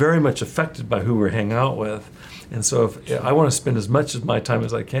very much affected by who we hang out with. And so if I want to spend as much of my time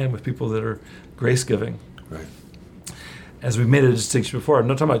as I can with people that are grace-giving. Right. As we made a distinction before, I'm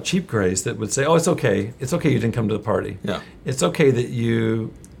not talking about cheap grace that would say, oh, it's okay you didn't come to the party. Yeah. It's okay that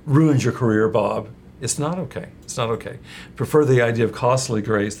you ruined your career, Bob. It's not okay. It's not okay. Prefer the idea of costly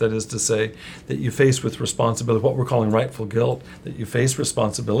grace, that is to say, that you face with responsibility, what we're calling rightful guilt, that you face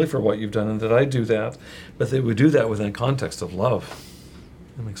responsibility for what you've done, and that I do that, but that we do that within a context of love.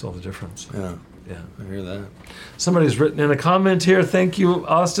 That makes all the difference. Yeah. Yeah. I hear that. Somebody's written in a comment here. Thank you,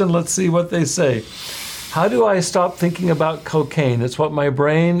 Austin. Let's see what they say. How do I stop thinking about cocaine? It's what my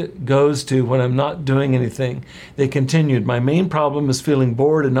brain goes to when I'm not doing anything. They continued, my main problem is feeling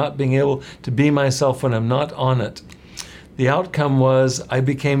bored and not being able to be myself when I'm not on it. The outcome was I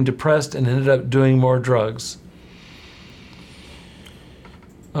became depressed and ended up doing more drugs.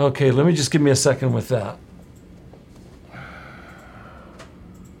 Okay, let me just give me a second with that.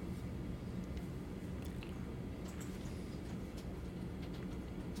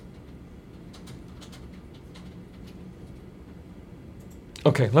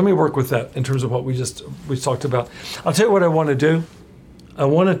 Okay, let me work with that in terms of what we talked about. I'll tell you what I want to do. I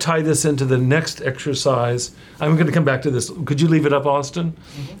want to tie this into the next exercise. I'm going to come back to this. Could you leave it up, Austin?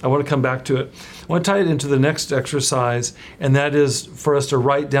 Mm-hmm. I want to come back to it. I want to tie it into the next exercise, and that is for us to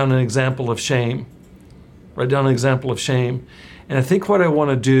write down an example of shame. Write down an example of shame. And I think what I want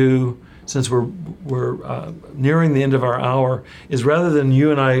to do, since we're nearing the end of our hour, is rather than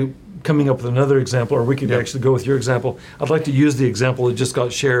you and I coming up with another example, or we could actually go with your example, I'd like to use the example that just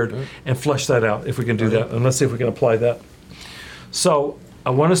got shared and flesh that out, if we can do that. And let's see if we can apply that. So I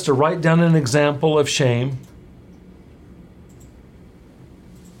want us to write down an example of shame.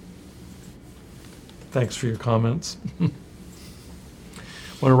 Thanks for your comments. I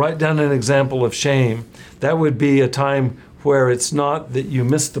want to write down an example of shame. That would be a time where it's not that you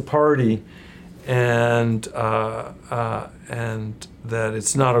missed the party and that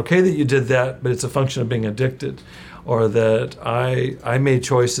it's not okay that you did that, but it's a function of being addicted, or that I made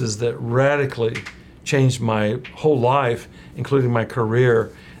choices that radically changed my whole life, including my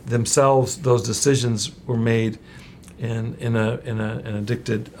career. Themselves, those decisions were made in an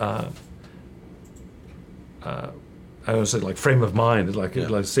addicted, I would say, like frame of mind,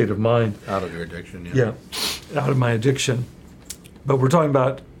 like state of mind. Out of your addiction, Yeah, out of my addiction. But we're talking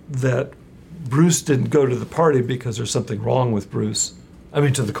about that Bruce didn't go to the party because there's something wrong with Bruce. I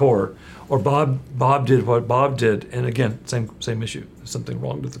mean, to the core. Or Bob did what Bob did, and again, same issue. There's something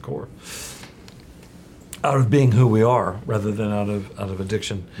wrong to the core. Out of being who we are, rather than out of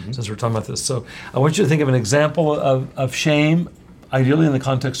addiction. Since we're talking about this, so I want you to think of an example of shame, ideally in the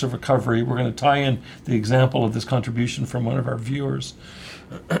context of recovery. We're going to tie in the example of this contribution from one of our viewers.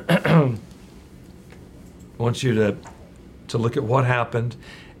 I want you to look at what happened.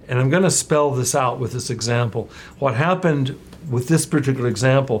 And I'm going to spell this out with this example. What happened with this particular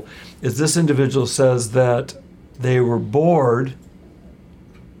example is this individual says that they were bored,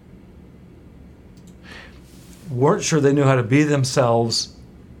 weren't sure they knew how to be themselves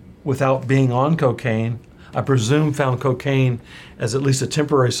without being on cocaine. I presume found cocaine as at least a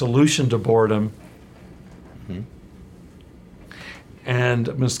temporary solution to boredom. Mm-hmm. And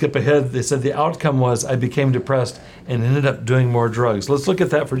I'm going to skip ahead. They said the outcome was I became depressed and ended up doing more drugs. Let's look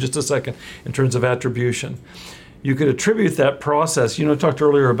at that for just a second in terms of attribution. You could attribute that process. You talked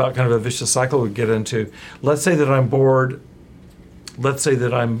earlier about kind of a vicious cycle we get into. Let's say that I'm bored. Let's say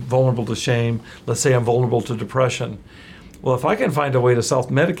that I'm vulnerable to shame. Let's say I'm vulnerable to depression. Well, if I can find a way to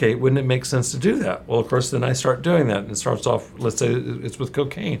self-medicate, wouldn't it make sense to do that? Well, of course, then I start doing that. And it starts off, let's say it's with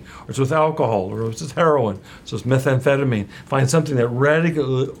cocaine, or it's with alcohol, or it's with heroin, so it's methamphetamine. Find something that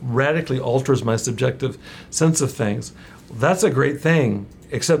radically alters my subjective sense of things. That's a great thing,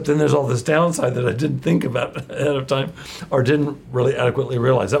 except then there's all this downside that I didn't think about ahead of time or didn't really adequately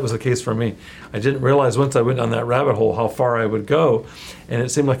realize. That was the case for me. I didn't realize once I went down that rabbit hole how far I would go, and it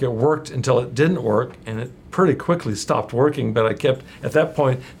seemed like it worked until it didn't work, and it pretty quickly stopped working, but I kept, at that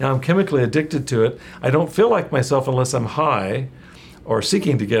point, now I'm chemically addicted to it. I don't feel like myself unless I'm high or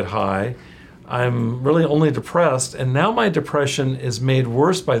seeking to get high. I'm really only depressed. And now my depression is made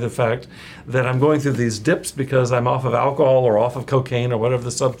worse by the fact that I'm going through these dips because I'm off of alcohol or off of cocaine or whatever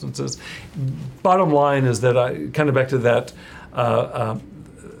the substance is. Bottom line is that I kind of back to that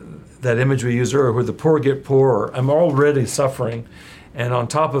that image we used earlier where the poor get poorer. I'm already suffering. And on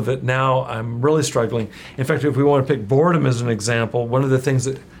top of it, now I'm really struggling. In fact, if we want to pick boredom as an example, one of the things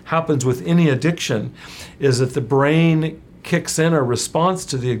that happens with any addiction is that the brain kicks in a response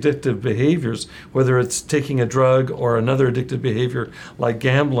to the addictive behaviors, whether it's taking a drug or another addictive behavior like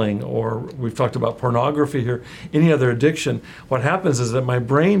gambling, or we've talked about pornography here, any other addiction. What happens is that my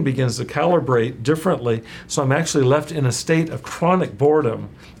brain begins to calibrate differently, so I'm actually left in a state of chronic boredom.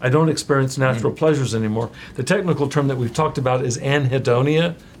 I don't experience natural pleasures anymore. The technical term that we've talked about is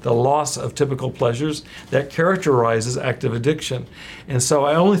anhedonia, the loss of typical pleasures that characterizes active addiction. And so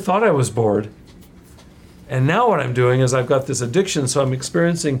I only thought I was bored. And now what I'm doing is I've got this addiction, so I'm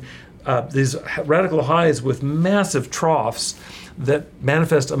experiencing these radical highs with massive troughs that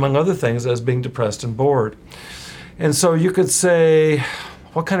manifest, among other things, as being depressed and bored. And so you could say,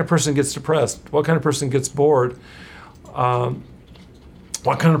 what kind of person gets depressed? What kind of person gets bored? What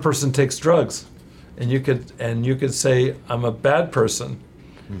kind of person takes drugs? And you could say, I'm a bad person.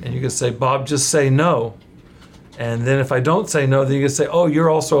 Mm-hmm. And you could say, Bob, just say no. And then if I don't say no, then you can say, oh, you're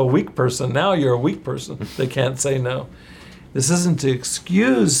also a weak person. Now you're a weak person. They can't say no. This isn't to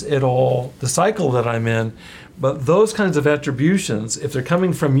excuse it all, the cycle that I'm in, but those kinds of attributions, if they're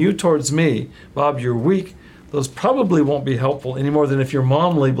coming from you towards me, Bob, you're weak, those probably won't be helpful any more than if your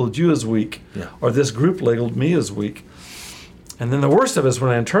mom labeled you as weak, or this group labeled me as weak. And then the worst of it is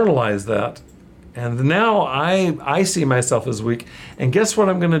when I internalize that, and now I see myself as weak, and guess what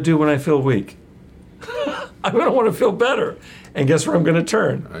I'm going to do when I feel weak? I'm going to want to feel better. And guess where I'm going to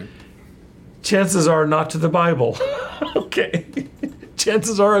turn? Right. Chances are not to the Bible. Okay.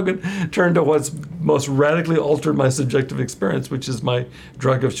 Chances are I'm going to turn to what's most radically altered my subjective experience, which is my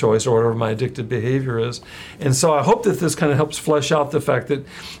drug of choice or whatever my addictive behavior is. And so I hope that this kind of helps flesh out the fact that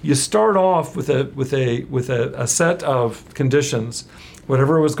you start off with a set of conditions.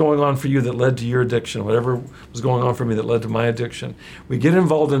 Whatever was going on for you that led to your addiction, whatever was going on for me that led to my addiction. We get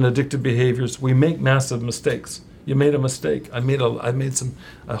involved in addictive behaviors. We make massive mistakes. You made a mistake. I made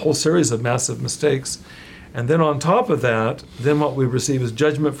a whole series of massive mistakes. And then on top of that, then what we receive is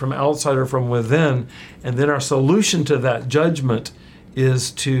judgment from outside or from within. And then our solution to that judgment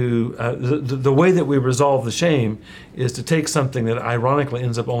is to, the way that we resolve the shame is to take something that ironically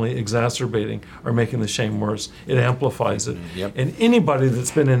ends up only exacerbating or making the shame worse. It amplifies it. Yep. And anybody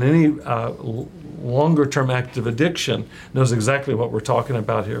that's been in any longer-term active addiction knows exactly what we're talking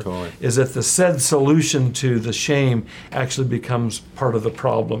about here. Totally. Is that the said solution to the shame actually becomes part of the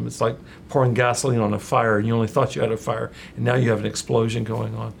problem. It's like pouring gasoline on a fire and you only thought you had a fire and now you have an explosion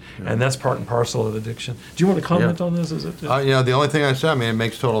going on. Yeah. And that's part and parcel of addiction. Do you want to comment on this? Is it? The only thing I said, it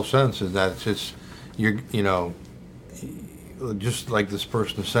makes total sense, is that it's just like this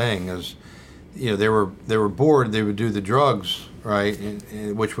person is saying, is, they were bored, they would do the drugs, right,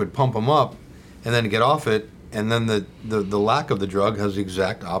 which would pump them up, and then get off it, and then the lack of the drug has the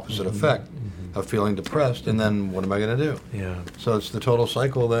exact opposite effect of feeling depressed, and then what am I going to do? Yeah. So it's the total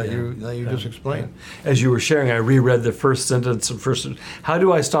cycle that you just explained. Yeah. As you were sharing, I reread the first sentence. How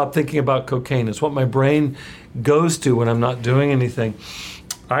do I stop thinking about cocaine? It's what my brain goes to when I'm not doing anything.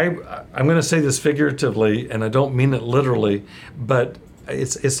 I'm going to say this figuratively, and I don't mean it literally, but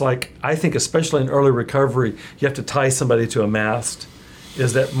it's like, I think especially in early recovery, you have to tie somebody to a mast.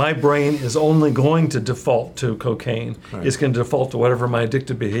 Is that my brain is only going to default to cocaine. Right. It's going to default to whatever my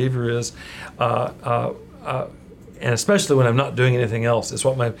addictive behavior is. And especially when I'm not doing anything else. It's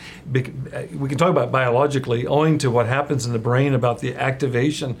what we can talk about biologically, owing to what happens in the brain about the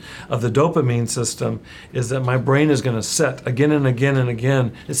activation of the dopamine system, is that my brain is going to set again and again and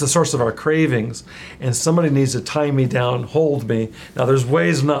again. It's the source of our cravings. And somebody needs to tie me down, hold me. Now there's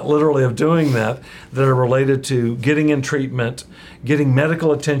ways, not literally, of doing that are related to getting in treatment, getting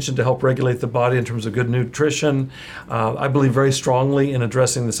medical attention to help regulate the body in terms of good nutrition. I believe very strongly in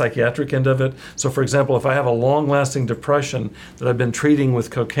addressing the psychiatric end of it. So for example, if I have a long-lasting depression that I've been treating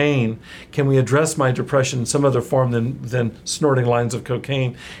with cocaine, can we address my depression in some other form than snorting lines of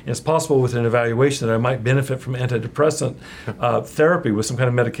cocaine? And it's possible with an evaluation that I might benefit from antidepressant therapy with some kind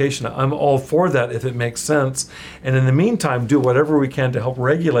of medication. I'm all for that if it makes sense. And in the meantime, do whatever we can to help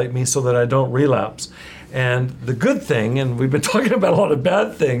regulate me so that I don't relapse. And the good thing, and we've been talking about a lot of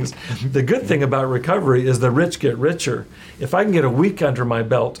bad things, the good thing about recovery is the rich get richer. If I can get a week under my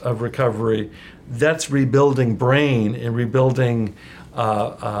belt of recovery, that's rebuilding brain and rebuilding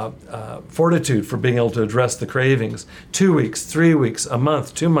fortitude for being able to address the cravings. 2 weeks, 3 weeks, a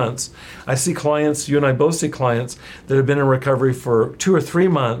month, 2 months. I see clients, you and I both see clients that have been in recovery for 2 or 3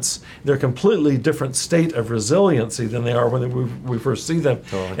 months. They're a completely different state of resiliency than they are when we first see them.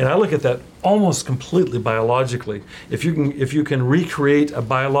 Totally. And I look at that almost completely biologically. If you can recreate a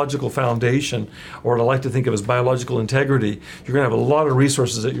biological foundation, or what I like to think of as biological integrity, you're going to have a lot of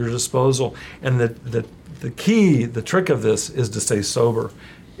resources at your disposal. And the key, the trick of this is to stay sober.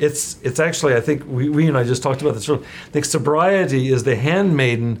 It's actually, I think we and I just talked about this. I think sobriety is the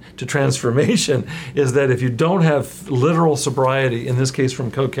handmaiden to transformation, is that if you don't have literal sobriety, in this case from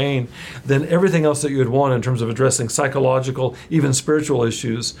cocaine, then everything else that you would want in terms of addressing psychological, even spiritual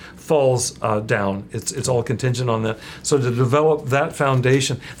issues falls down. It's all contingent on that. So to develop that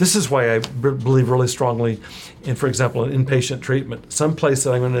foundation, this is why I believe really strongly in, for example, an inpatient treatment, some place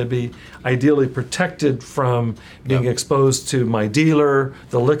that I'm going to be ideally protected from being exposed to my dealer,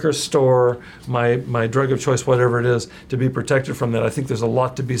 the liquor store, my drug of choice, whatever it is, to be protected from that. I think there's a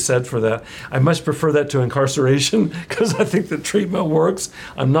lot to be said for that. I much prefer that to incarceration because I think that treatment works.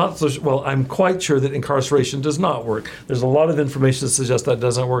 I'm quite sure that incarceration does not work. There's a lot of information that suggests that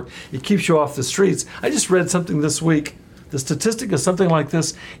doesn't work. It keeps you off the streets. I just read something this week. The statistic is something like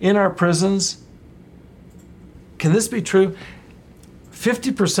this. In our prisons, can this be true?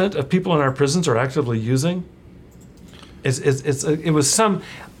 50% of people in our prisons are actively using. It was some,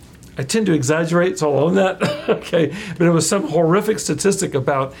 I tend to exaggerate, so I'll own that, okay, but it was some horrific statistic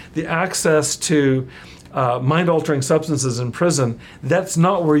about the access to mind-altering substances in prison. That's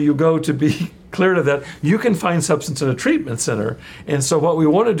not where you go to be cleared of that. You can find substance in a treatment center, and so what we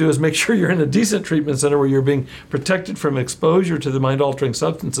want to do is make sure you're in a decent treatment center where you're being protected from exposure to the mind-altering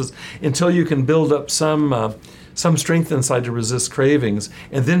substances until you can build up some strength inside to resist cravings,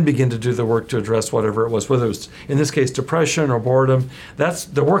 and then begin to do the work to address whatever it was, whether it's, in this case, depression or boredom. That's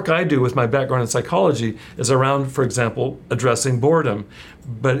the work I do with my background in psychology, is around, for example, addressing boredom.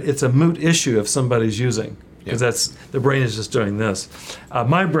 But it's a moot issue if somebody's using, because the brain is just doing this.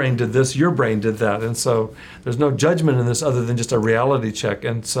 My brain did this, your brain did that, and so there's no judgment in this other than just a reality check.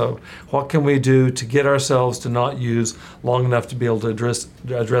 And so what can we do to get ourselves to not use long enough to be able to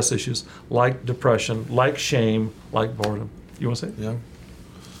address issues like depression, like shame, like boredom? You want to say? Yeah.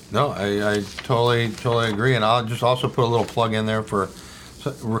 No, I totally agree. And I'll just also put a little plug in there for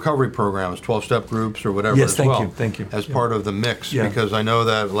recovery programs, 12-step groups or whatever as well. Yes, thank you. As part of the mix, because I know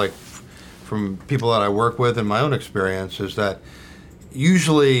that, like, from people that I work with and my own experience, is that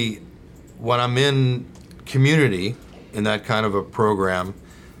usually when I'm in community in that kind of a program,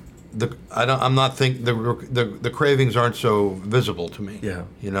 the cravings aren't so visible to me.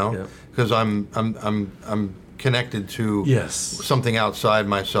 Because I'm connected to something outside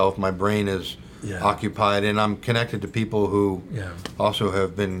myself. My brain is occupied, and I'm connected to people who also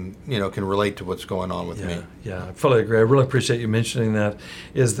have been, can relate to what's going on with me. Yeah, I fully agree. I really appreciate you mentioning that.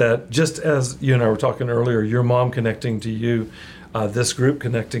 Is that just as you and I were talking earlier, your mom connecting to you, this group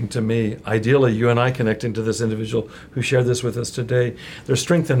connecting to me, ideally you and I connecting to this individual who shared this with us today. There's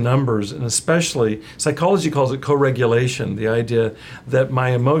strength in numbers, and especially psychology calls it co-regulation, the idea that my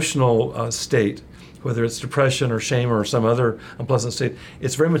emotional state, whether it's depression or shame or some other unpleasant state,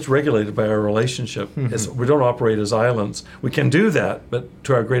 it's very much regulated by our relationship. We don't operate as islands. We can do that, but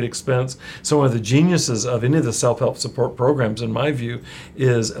to our great expense. So one of the geniuses of any of the self-help support programs, in my view,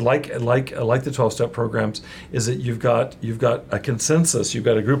 is like the 12-step programs, is that you've got a consensus. You've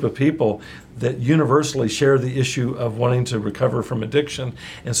got a group of people that universally share the issue of wanting to recover from addiction,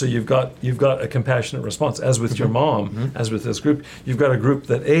 and so you've got a compassionate response. As with your mom, as with this group, you've got a group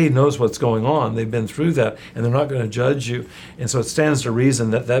that knows what's going on. They've been through that, and they're not going to judge you. And so it stands to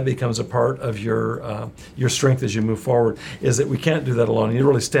reason that becomes a part of your strength as you move forward. Is that we can't do that alone. You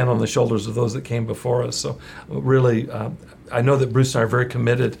really stand on the shoulders of those that came before us. So really. I know that Bruce and I are very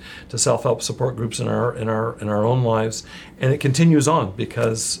committed to self-help support groups in our own lives, and it continues on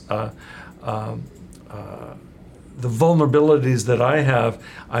because the vulnerabilities that I have,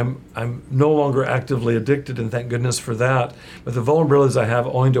 I'm no longer actively addicted, and thank goodness for that. But the vulnerabilities I have,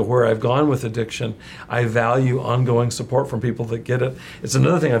 owing to where I've gone with addiction, I value ongoing support from people that get it. It's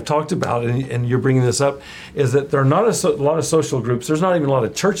another thing I've talked about, and you're bringing this up, is that there are not a lot of social groups. There's not even a lot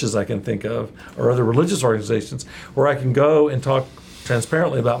of churches I can think of, or other religious organizations, where I can go and talk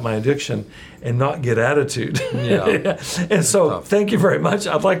transparently about my addiction and not get attitude. And so thank you very much.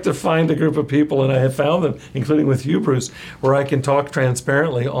 I'd like to find a group of people, and I have found them, including with you, Bruce, where I can talk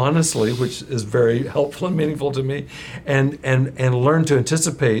transparently, honestly, which is very helpful and meaningful to me, and learn to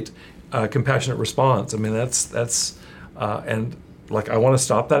anticipate compassionate response. I mean, that's and like I want to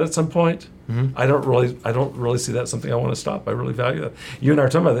stop that at some point. Mm-hmm. I don't really see that as something I want to stop. I really value that. You and I are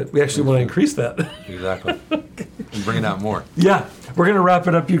talking about that. We actually want to increase that. Exactly. And bring it out more. Yeah. We're going to wrap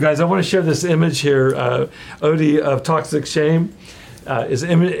it up, you guys. I want to share this image here, Odie, of toxic shame. Is an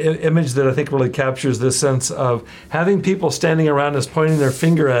image that I think really captures this sense of having people standing around us pointing their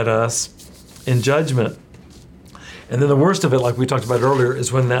finger at us in judgment. And then the worst of it, like we talked about earlier,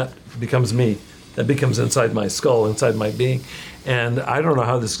 is when that becomes me. That becomes inside my skull, inside my being. And I don't know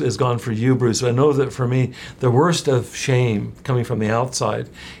how this has gone for you, Bruce, but I know that for me, the worst of shame coming from the outside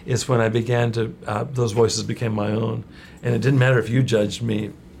is when I began to, those voices became my own. And it didn't matter if you judged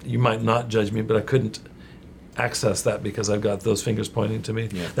me. You might not judge me, but I couldn't access that because I've got those fingers pointing to me.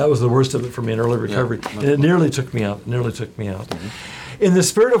 Yeah. That was the worst of it for me in early recovery. Yeah. And it nearly took me out. Mm-hmm. In the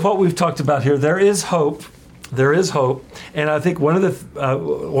spirit of what we've talked about here, there is hope. There is hope, and I think one of the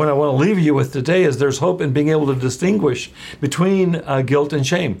what I want to leave you with today is there's hope in being able to distinguish between guilt and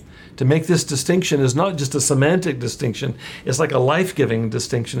shame. To make this distinction is not just a semantic distinction, it's like a life-giving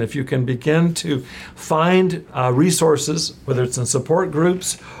distinction. If you can begin to find resources, whether it's in support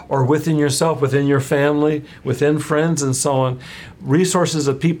groups or within yourself, within your family, within friends and so on, resources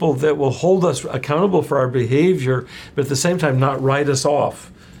of people that will hold us accountable for our behavior, but at the same time not write us off.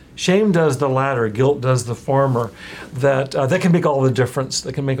 Shame does the latter, guilt does the former. That can make all the difference.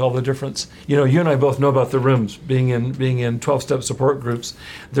 That can make all the difference. You know, you and I both know about the rooms, being in 12-step support groups.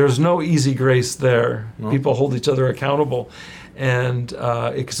 There's no easy grace there. No. People hold each other accountable, and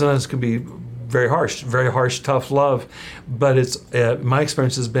it sometimes can be very harsh, tough love. But it's my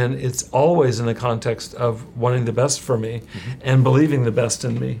experience has been it's always in the context of wanting the best for me, mm-hmm. and believing the best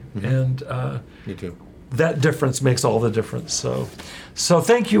in me. Mm-hmm. And me too. That difference makes all the difference. So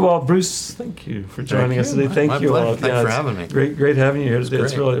thank you all, Bruce. Thank you for joining us today. Thank you all. Thanks for having me. Great having you here today.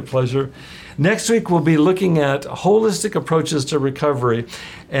 It's really a pleasure. Next week we'll be looking at holistic approaches to recovery,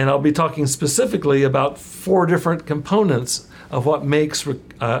 and I'll be talking specifically about 4 different components of what makes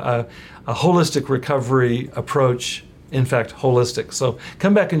a holistic recovery approach, in fact, holistic. So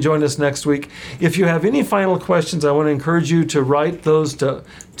come back and join us next week. If you have any final questions, I want to encourage you to write those to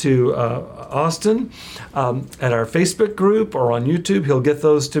Austin at our Facebook group or on YouTube. He'll get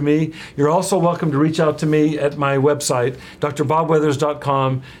those to me. You're also welcome to reach out to me at my website,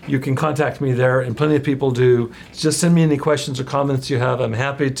 drbobweathers.com. You can contact me there, and plenty of people do. Just send me any questions or comments you have. I'm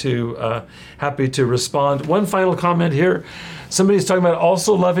happy to respond. One final comment here. Somebody's talking about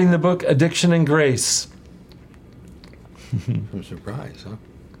also loving the book Addiction and Grace. I'm surprised, huh?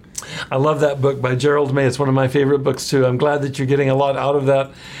 I love that book by Gerald May. It's one of my favorite books, too. I'm glad that you're getting a lot out of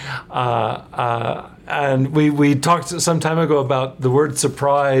that. And we talked some time ago about the word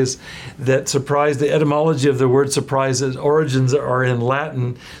surprise, the etymology of the word surprise, its origins are in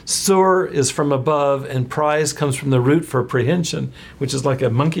Latin. Sur is from above, and prise comes from the root for prehension, which is like a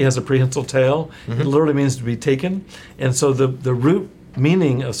monkey has a prehensile tail. Mm-hmm. It literally means to be taken. And so the root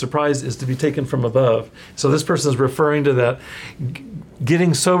meaning of surprise is to be taken from above. So this person is referring to that.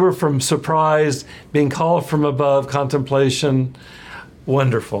 Getting sober from surprise, being called from above, contemplation.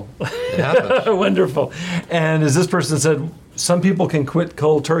 Wonderful. It happens. Wonderful. And as this person said, some people can quit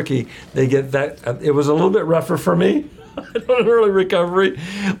cold turkey. They get that. It was a little bit rougher for me. I don't have early recovery,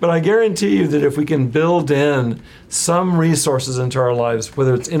 but I guarantee you that if we can build in some resources into our lives,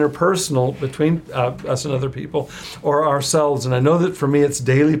 whether it's interpersonal between us and other people or ourselves, and I know that for me it's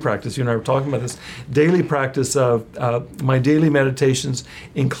daily practice. You and I were talking about this. Daily practice of my daily meditations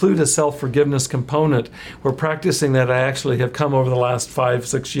include a self-forgiveness component. We're practicing that. I actually have come over the last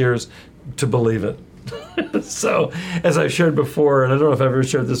 5-6 years to believe it. So, as I've shared before, and I don't know if I've ever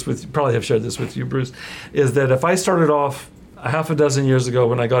shared this with you, probably have shared this with you, Bruce, is that if I started off a half a dozen years ago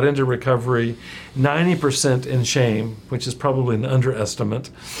when I got into recovery, 90% in shame, which is probably an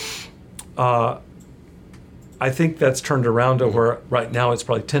underestimate, I think that's turned around to where right now it's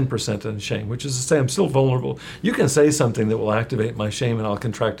probably 10% in shame, which is to say I'm still vulnerable. You can say something that will activate my shame and I'll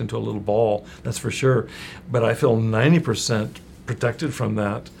contract into a little ball, that's for sure. But I feel 90% protected from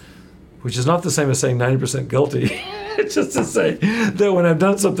that, which is not the same as saying 90% guilty. It's just to say that when I've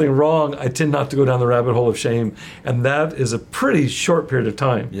done something wrong, I tend not to go down the rabbit hole of shame. And that is a pretty short period of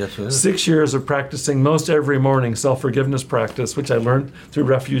time. Yes, it is. 6 years of practicing most every morning self-forgiveness practice, which I learned through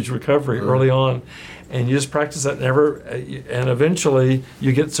Refuge Recovery early on. And you just practice that and eventually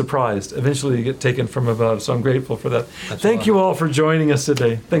you get surprised. Eventually you get taken from above. So I'm grateful for that. Thank you all for joining us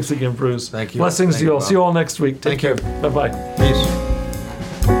today. Thanks again, Bruce. Thank you. Blessings to you all. See you all next week. Take care. Bye-bye. Peace.